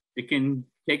scan. It can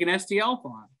take an STL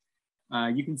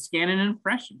file. You can scan an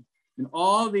impression. And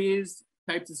all these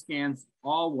types of scans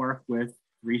all work with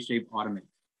 3Shape Automate.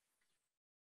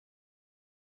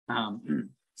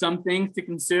 Some things to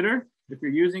consider if you're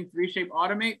using 3Shape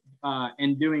Automate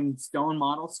and doing stone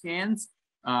model scans,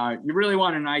 you really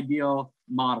want an ideal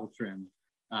model trim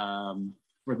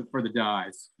for the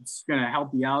dies. It's going to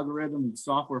help the algorithm and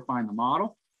software find the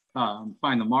model,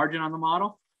 find the margin on the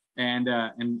model, and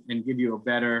give you a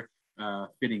better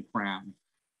fitting crown.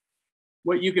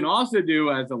 What you can also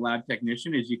do as a lab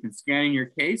technician is you can scan in your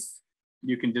case,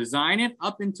 you can design it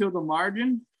up until the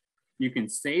margin, you can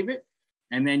save it,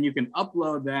 and then you can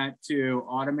upload that to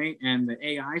Automate, and the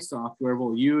AI software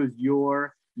will use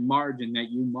your margin that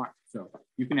you mark. So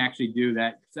you can actually do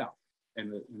that yourself,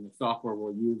 and the software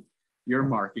will use your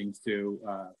markings to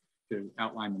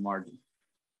outline the margin.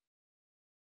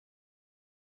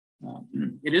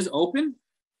 It is open,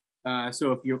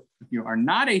 so if you are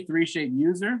not a 3Shape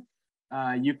user,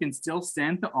 you can still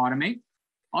send to Automate.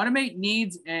 Automate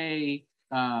needs a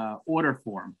order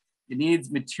form. It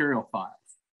needs material files.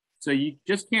 So you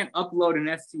just can't upload an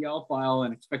STL file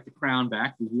and expect the crown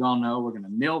back, because we all know we're going to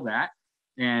mill that,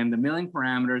 and the milling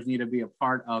parameters need to be a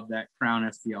part of that crown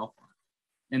STL file.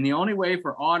 And the only way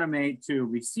for Automate to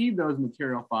receive those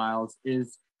material files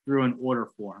is through an order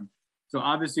form. So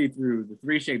obviously through the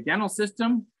 3Shape dental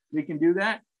system, we can do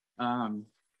that,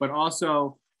 but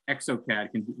also exocad,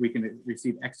 we can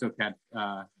receive exocad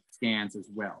scans as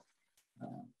well.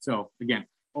 So again,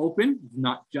 open,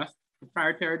 not just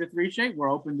proprietary to 3Shape. We're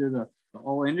open to the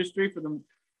whole industry for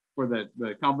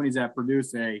the companies that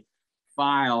produce a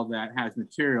file that has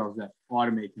materials that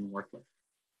Automate can work with.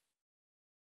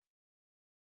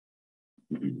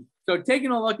 So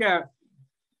taking a look at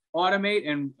Automate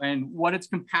and what it's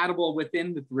compatible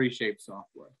within the 3Shape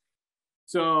software.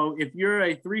 So if you're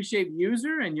a 3Shape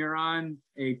user and you're on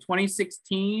a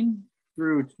 2016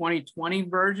 through 2020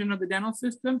 version of the dental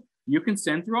system, you can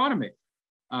send through Automate.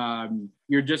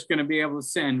 You're just going to be able to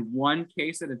send one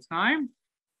case at a time,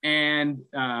 and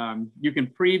you can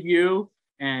preview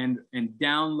and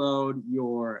download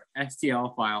your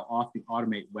STL file off the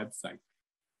Automate website.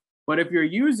 But if you're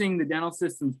using the dental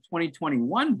system's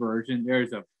 2021 version,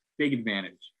 there's a big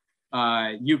advantage.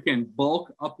 You can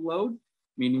bulk upload,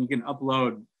 meaning you can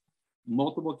upload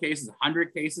multiple cases,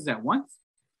 100 cases at once,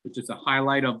 which is a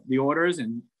highlight of the orders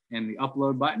and the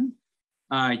upload button.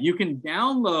 You can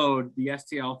download the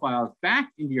STL files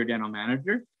back into your dental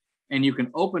manager, and you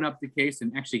can open up the case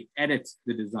and actually edit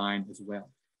the design as well.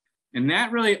 And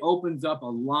that really opens up a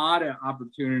lot of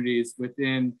opportunities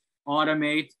within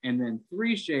Automate. And then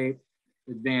 3Shape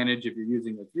advantage, if you're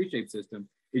using a 3Shape system,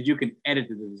 is you can edit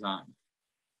the design.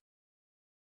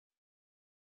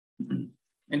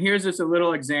 And here's just a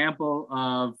little example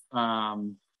of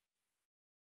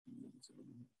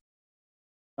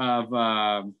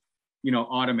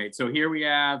Automate. So here we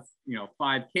have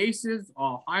 5 cases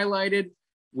all highlighted.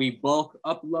 We bulk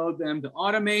upload them to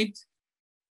Automate.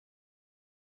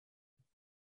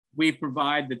 We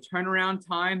provide the turnaround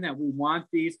time that we want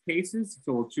these cases.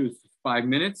 So we'll choose 5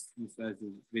 minutes, just as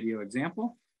a video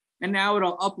example. And now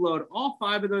it'll upload all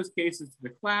 5 of those cases to the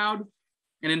cloud.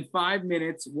 And in 5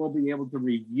 minutes, we'll be able to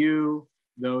review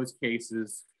those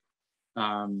cases.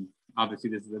 Obviously,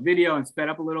 this is a video and sped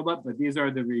up a little bit, but these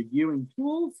are the reviewing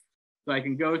tools. So I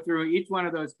can go through each one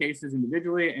of those cases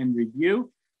individually and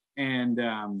review. And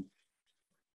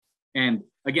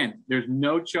again, there's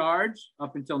no charge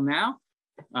up until now.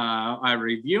 I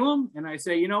review them and I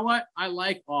say, you know what? I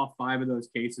like all 5 of those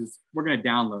cases. We're going to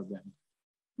download them.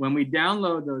 When we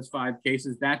download those 5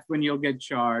 cases, that's when you'll get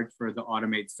charged for the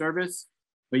Automate service.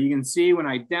 But you can see when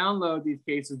I download these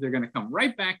cases, they're going to come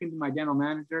right back into my dental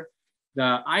manager.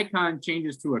 The icon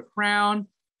changes to a crown.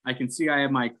 I can see I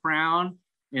have my crown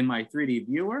in my 3D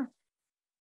viewer.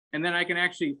 And then I can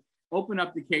actually open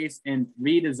up the case and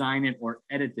redesign it or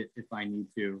edit it if I need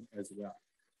to as well.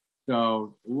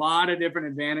 So a lot of different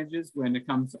advantages when it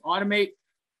comes to Automate,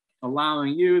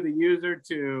 allowing you, the user,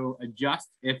 to adjust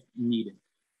if needed.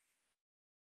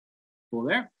 Cool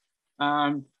there.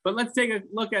 But let's take a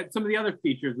look at some of the other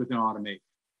features within Automate.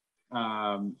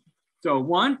 So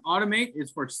one, Automate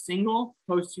is for single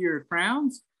posterior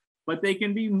crowns, but they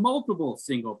can be multiple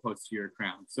single posterior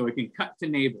crowns. So it can cut to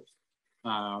neighbors.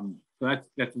 So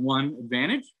that's one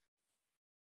advantage.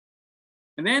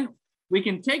 And then we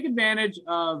can take advantage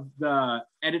of the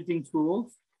editing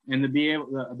tools and the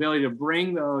ability to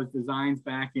bring those designs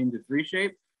back into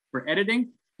 3Shape for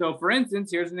editing. So for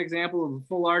instance, here's an example of a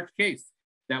full arch case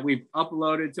that we've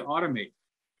uploaded to Automate.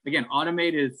 Again,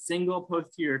 Automate is single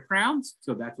posterior crowns.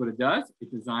 So that's what it does.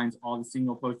 It designs all the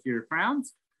single posterior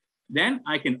crowns. Then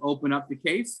I can open up the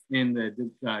case in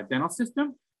the dental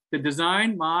system to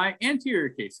design my anterior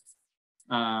cases.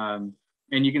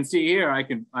 And you can see here,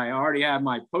 I already have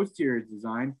my posterior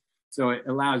design. So it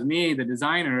allows me, the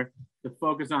designer, to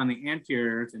focus on the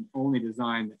anteriors and only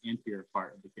design the anterior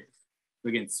part of the case. So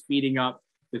again, speeding up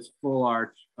this full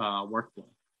arch workflow.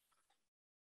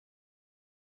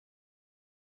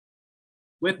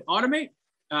 With Automate,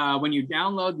 when you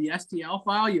download the STL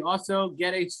file, you also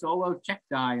get a solo check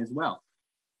die as well.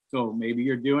 So maybe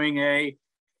you're doing a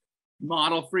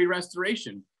model-free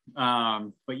restoration,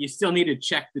 but you still need to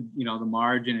check the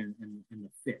margin and the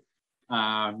fit.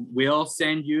 We'll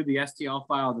send you the STL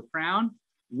file of the crown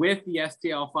with the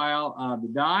STL file of the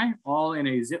die, all in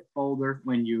a zip folder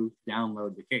when you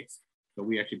download the case. So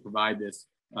we actually provide this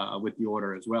with the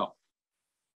order as well.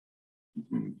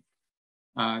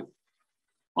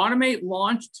 Automate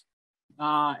launched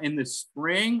in the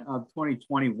spring of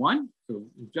 2021, so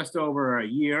just over a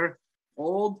year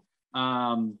old.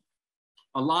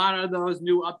 A lot of those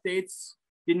new updates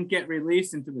didn't get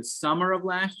released into the summer of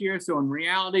last year. So in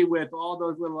reality, with all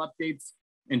those little updates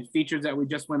and features that we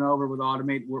just went over with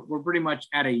Automate, we're pretty much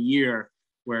at a year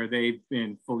where they've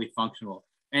been fully functional.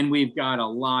 And we've got a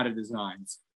lot of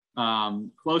designs,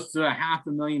 close to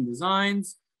 500,000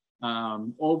 designs,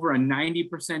 over a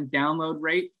 90% download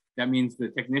rate. That means the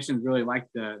technicians really like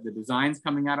the designs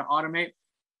coming out of Automate.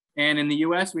 And in the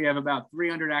US, we have about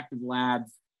 300 active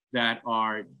labs that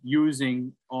are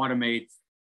using Automate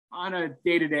on a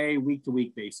day-to-day,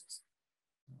 week-to-week basis.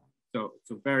 So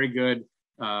very good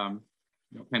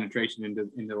penetration into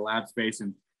the lab space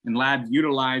and labs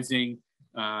utilizing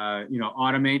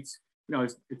Automate.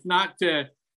 It's not to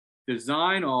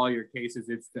design all your cases,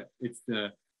 it's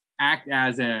to act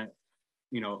as a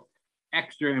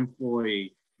extra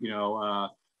employee.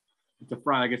 It's a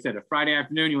Friday, like I said, a Friday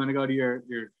afternoon, you want to go to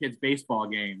your kid's baseball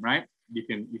game, right? You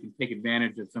can take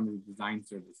advantage of some of the design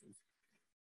services.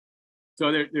 So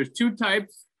there's 2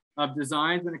 types of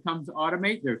designs when it comes to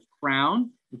Automate. There's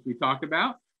crown, which we talked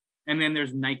about, and then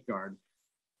there's night guard.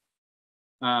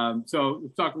 So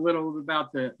let's talk a little bit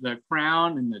about the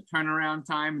crown and the turnaround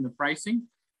time and the pricing.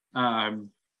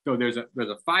 So there's a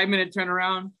 5-minute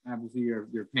turnaround. Obviously,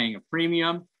 you're paying a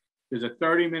premium. There's a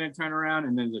 30-minute turnaround,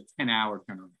 and then there's a 10-hour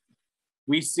turnaround.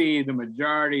 We see the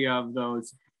majority of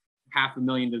those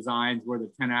 500,000 designs were the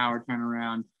 10-hour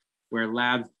turnaround, where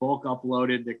labs bulk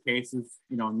uploaded the cases,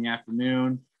 in the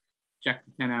afternoon. check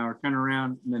the 10-hour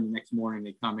turnaround, and then the next morning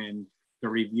they come in to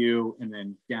review and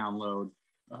then download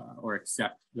or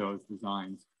accept those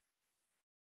designs.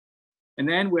 And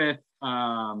then with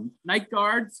night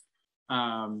guards,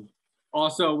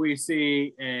 also we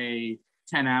see a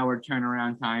 10-hour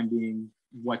turnaround time being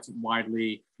what's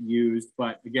widely used.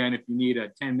 But again, if you need a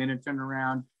 10-minute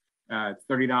turnaround, it's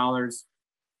 $30.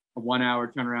 A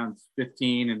 1-hour turnaround is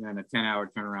 $15, and then a 10-hour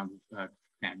turnaround is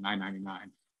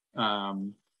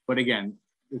 $9.99. But again,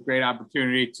 a great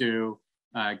opportunity to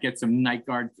get some night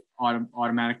guards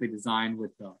automatically designed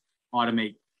with the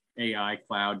Automate AI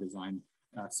cloud design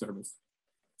service.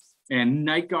 And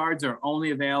night guards are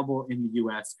only available in the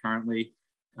US currently,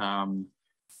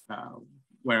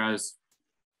 whereas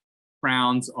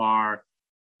crowns are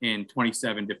in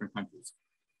 27 different countries.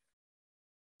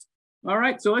 All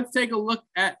right, so let's take a look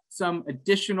at some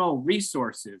additional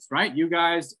resources, right? You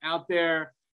guys out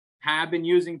there have been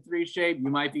using 3Shape. You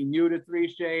might be new to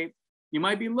 3Shape. You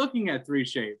might be looking at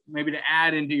 3Shape, maybe to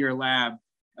add into your lab,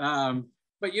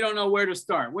 but you don't know where to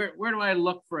start. Where do I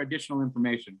look for additional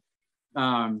information?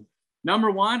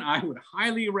 Number one, I would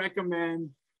highly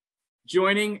recommend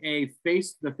joining the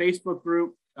Facebook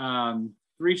group,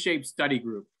 3Shape study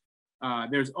group.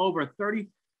 There's over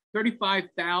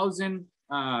 35,000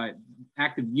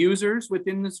 active users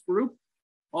within this group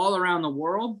all around the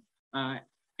world.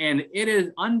 And it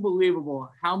is unbelievable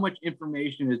how much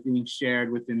information is being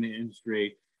shared within the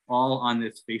industry, all on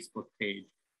this Facebook page.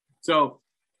 So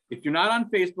if you're not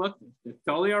on Facebook, that's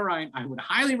totally all right. I would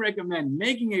highly recommend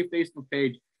making a Facebook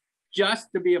page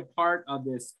just to be a part of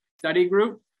this study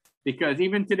group, because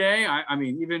even today, I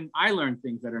mean, even I learned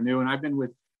things that are new, and I've been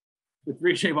with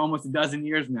 3Shape almost a dozen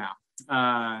years now.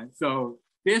 So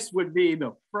this would be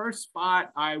the first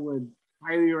spot I would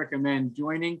highly recommend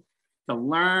joining to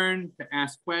learn, to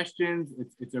ask questions.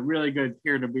 It's a really good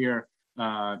peer-to-peer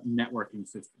networking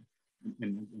system.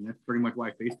 And that's pretty much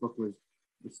why Facebook was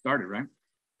started, right?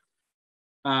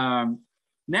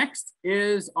 Next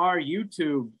is our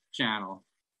YouTube channel.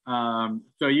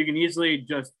 So you can easily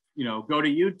just, go to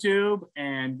YouTube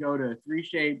and go to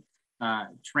 3Shape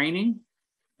training.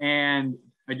 And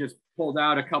I just pulled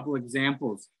out a couple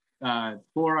examples.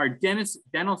 For our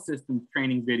dental systems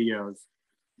training videos,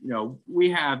 we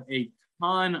have a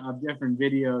ton of different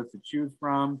videos to choose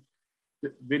from.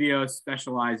 Videos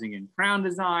specializing in crown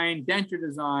design, denture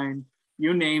design,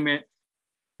 you name it.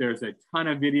 There's a ton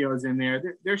of videos in there.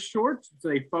 They're short, so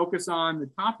they focus on the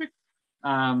topic,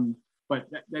 but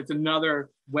that's another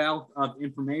wealth of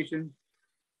information.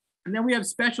 And then we have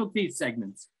specialty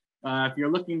segments. If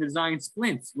you're looking to design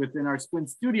splints within our Splint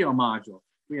Studio module,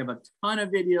 we have a ton of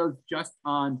videos just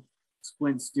on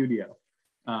Splint Studio.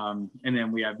 And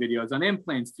then we have videos on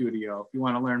Implant Studio. If you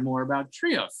want to learn more about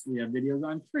Trios, we have videos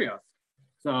on Trios.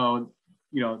 So,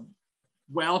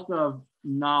 wealth of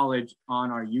knowledge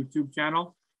on our YouTube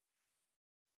channel.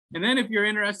 And then if you're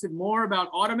interested more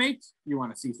about Automate, you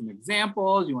want to see some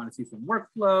examples, you want to see some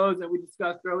workflows that we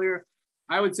discussed earlier,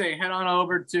 I would say head on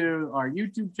over to our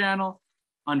YouTube channel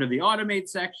under the Automate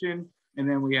section. And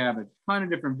then we have a ton of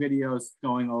different videos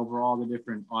going over all the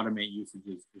different Automate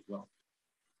usages as well.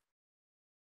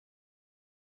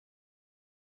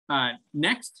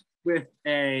 Next, with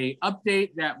a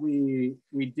update that we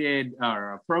did,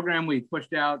 or a program we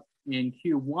pushed out in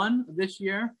Q1 of this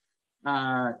year,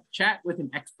 Chat with an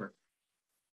Expert.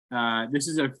 This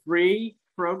is a free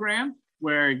program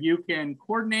where you can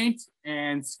coordinate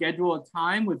and schedule a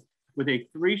time with a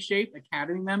 3Shape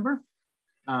Academy member.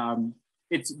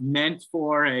 It's meant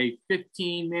for a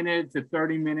 15-minute to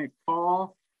 30-minute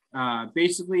call.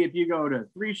 Basically, if you go to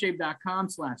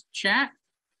 3shape.com/chat,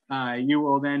 you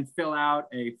will then fill out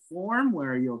a form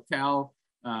where you'll tell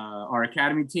our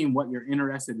Academy team what you're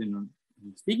interested in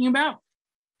speaking about.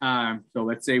 So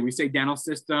let's say we say dental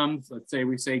systems, let's say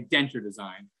we say denture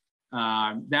design.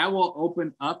 That will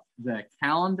open up the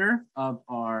calendar of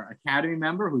our Academy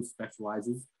member who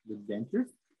specializes with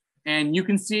dentures. And you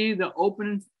can see the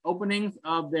openings of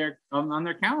on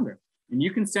their calendar, and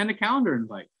you can send a calendar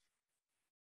invite.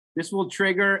 This will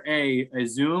trigger a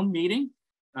Zoom meeting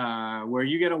where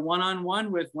you get a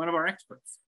one-on-one with one of our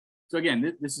experts. So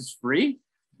again, this is free.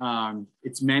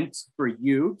 It's meant for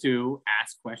you to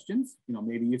ask questions.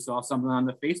 Maybe you saw something on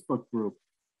the Facebook group.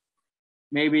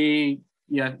 Maybe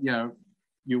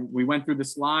we went through the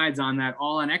slides on that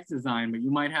all-on-X design, but you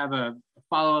might have a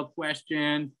follow-up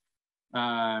question.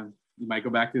 You might go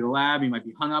back to the lab, you might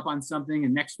be hung up on something,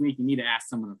 and next week you need to ask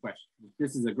someone a question.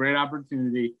 This is a great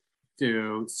opportunity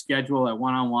to schedule a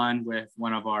one-on-one with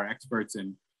one of our experts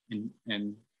and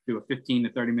do a 15 to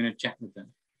 30-minute chat with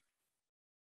them.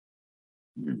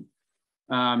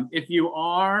 If you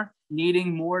are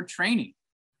needing more training.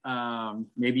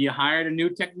 Maybe you hired a new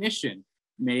technician.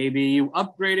 Maybe you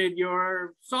upgraded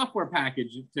your software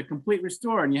package to complete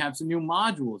restore and you have some new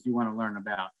modules you want to learn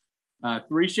about.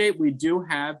 3Shape, we do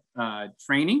have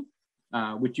training,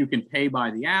 which you can pay by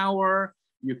the hour,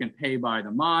 you can pay by the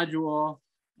module.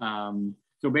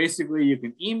 So basically you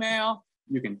can email,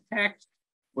 you can text,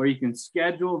 or you can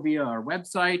schedule via our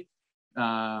website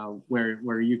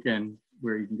where you can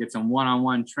get some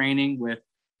one-on-one training with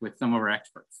some of our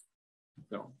experts.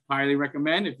 So highly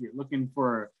recommend if you're looking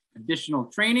for additional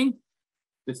training,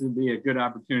 this would be a good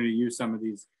opportunity to use some of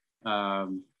these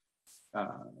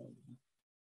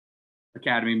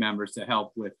Academy members to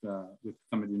help with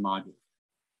some of these modules.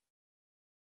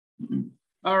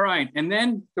 All right, and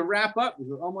then to wrap up,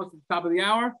 we're almost at the top of the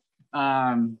hour.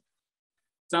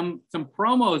 Some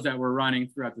promos that we're running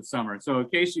throughout the summer. So in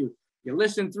case you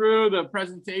listened through the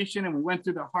presentation and we went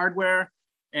through the hardware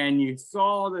and you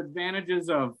saw the advantages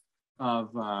of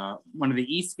one of the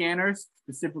E scanners,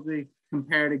 specifically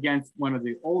compared against one of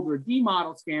the older D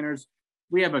model scanners,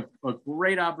 we have a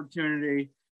great opportunity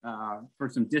for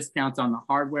some discounts on the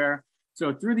hardware.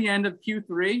 So through the end of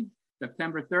Q3,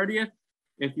 September 30th,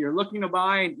 if you're looking to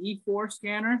buy an E4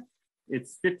 scanner,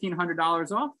 it's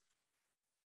 $1,500 off.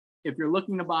 If you're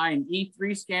looking to buy an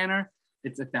E3 scanner,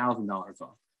 it's $1,000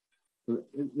 off. So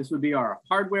this would be our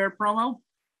hardware promo.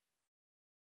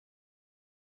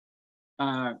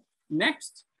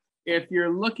 Next, if you're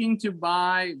looking to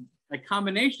buy a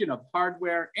combination of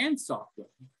hardware and software,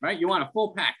 right? You want a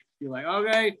full package. You're like,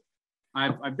 okay,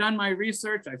 I've done my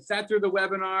research, I've sat through the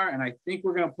webinar, and I think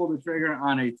we're gonna pull the trigger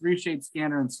on a 3Shape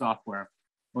scanner and software.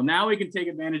 Well, now we can take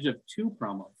advantage of two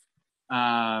promos.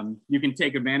 You can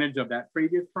take advantage of that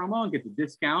previous promo and get the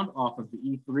discount off of the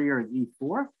E3 or the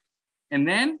E4. And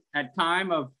then at time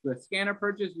of the scanner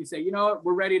purchase, you say, you know what,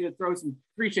 we're ready to throw some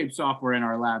 3Shape software in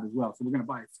our lab as well. So we're gonna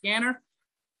buy a scanner,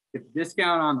 get the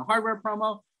discount on the hardware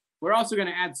promo. We're also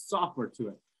gonna add software to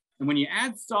it. And when you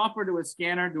add software to a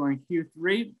scanner during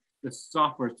Q3, the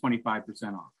software is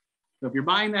 25% off. So if you're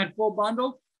buying that full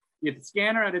bundle, you get the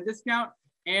scanner at a discount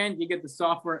and you get the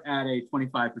software at a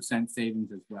 25%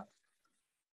 savings as well.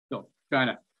 So kind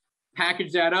of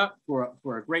package that up for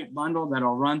a great bundle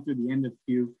that'll run through the end of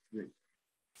Q3.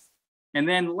 And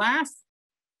then last,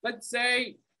 let's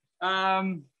say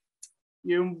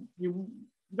you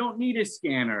don't need a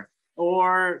scanner,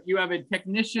 or you have a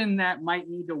technician that might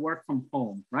need to work from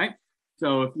home, right?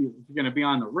 So if you're going to be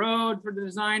on the road for the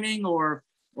designing, or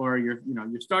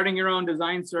you're starting your own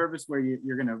design service where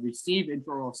you're going to receive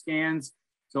intraoral scans.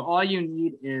 So all you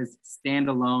need is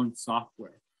standalone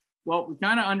software. Well, we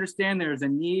kind of understand there's a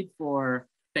need for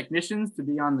technicians to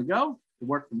be on the go, to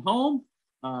work from home.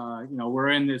 We're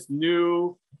in this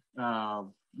new,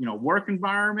 work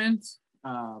environment,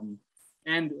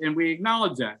 and we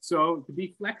acknowledge that. So to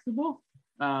be flexible,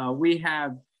 we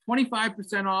have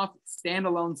 25% off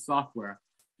standalone software.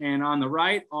 And on the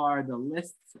right are the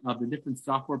lists of the different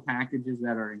software packages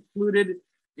that are included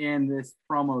in this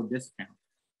promo discount.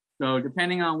 So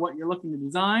depending on what you're looking to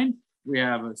design, we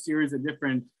have a series of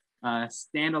different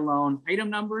standalone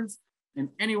item numbers, and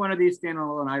any one of these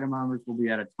standalone item numbers will be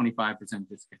at a 25%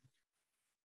 discount.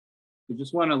 So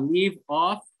just want to leave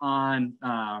off on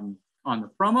the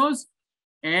promos,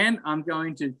 and I'm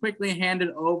going to quickly hand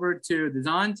it over to the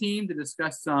Zahn team to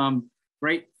discuss some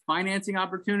great financing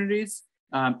opportunities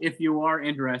if you are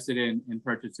interested in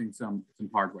purchasing some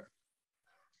hardware.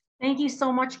 Thank you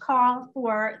so much, Carl,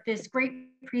 for this great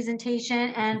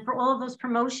presentation and for all of those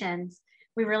promotions.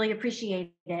 We really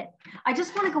appreciate it. I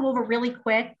just want to go over really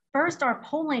quick, first, our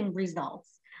polling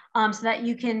results, so that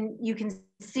you can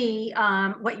see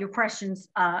what your questions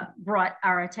brought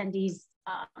our attendees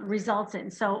results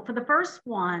in. So for the first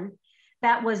one,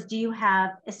 that was, do you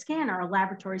have a scanner, a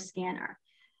laboratory scanner?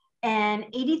 And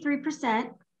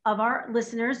 83% of our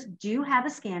listeners do have a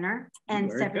scanner,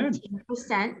 and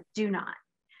 17% do not.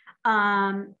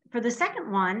 For the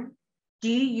second one, do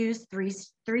you use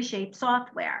 3Shape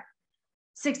software?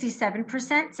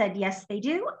 67% said yes, they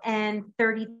do, and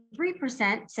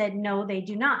 33% said no, they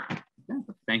do not.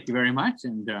 Thank you very much,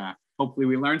 and hopefully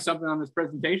we learned something on this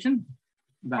presentation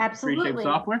about 3Shape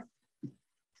software.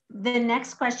 The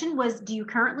next question was, do you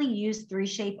currently use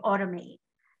 3Shape Automate?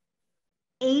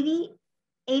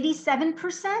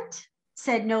 87%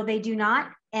 said no, they do not,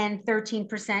 and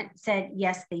 13% said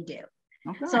yes, they do.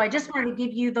 Okay. So I just wanted to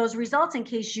give you those results in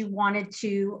case you wanted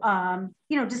to,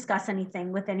 discuss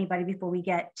anything with anybody before we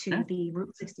get to the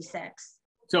Route 66.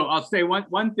 So I'll say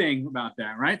one thing about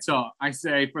that, right? So I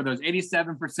say for those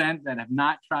 87% that have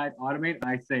not tried Automate,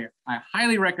 I say I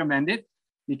highly recommend it.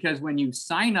 because when you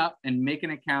sign up and make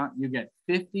an account, you get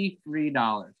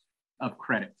 $53 of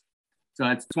credit. So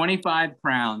that's 25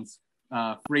 crowns,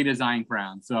 free design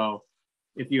crowns. So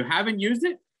if you haven't used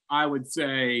it, I would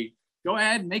say go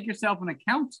ahead, make yourself an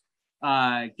account,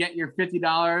 get your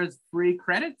 $50 free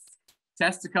credits,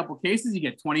 test a couple cases, you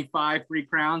get 25 free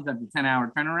crowns at the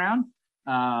 10-hour turnaround,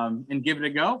 and give it a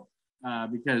go,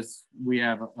 because we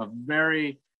have a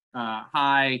very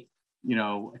high,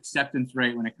 acceptance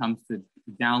rate when it comes to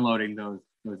downloading those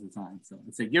designs. So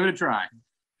I say give it a try,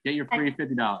 get your free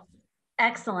 $50.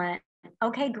 Excellent.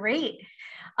 Okay, great.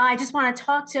 I just want to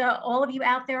talk to all of you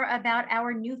out there about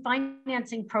our new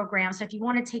financing program. So if you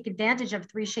want to take advantage of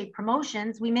 3Shape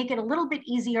promotions, we make it a little bit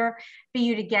easier for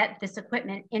you to get this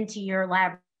equipment into your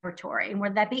laboratory, and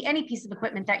whether that be any piece of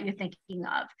equipment that you're thinking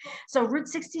of. So Route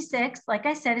 66, like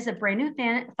I said, is a brand new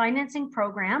financing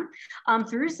program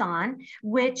through Zahn,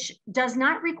 which does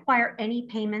not require any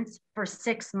payments for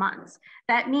 6 months.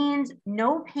 That means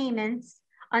no payments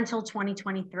until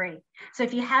 2023. So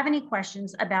if you have any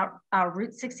questions about our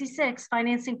Route 66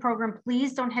 financing program,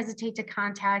 please don't hesitate to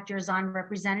contact your Zahn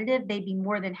representative. They'd be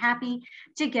more than happy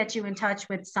to get you in touch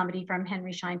with somebody from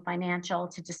Henry Schein Financial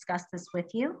to discuss this with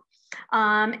you.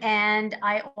 And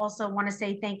I also want to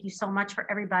say thank you so much for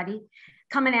everybody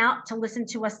coming out to listen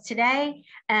to us today,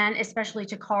 and especially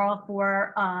to Carl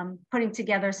for putting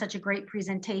together such a great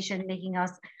presentation, making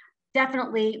us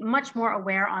definitely much more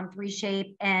aware on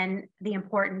 3Shape and the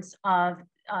importance of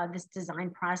this design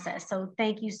process. So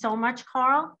thank you so much,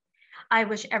 Carl. I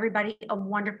wish everybody a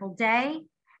wonderful day,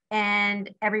 and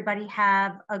everybody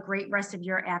have a great rest of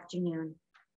your afternoon.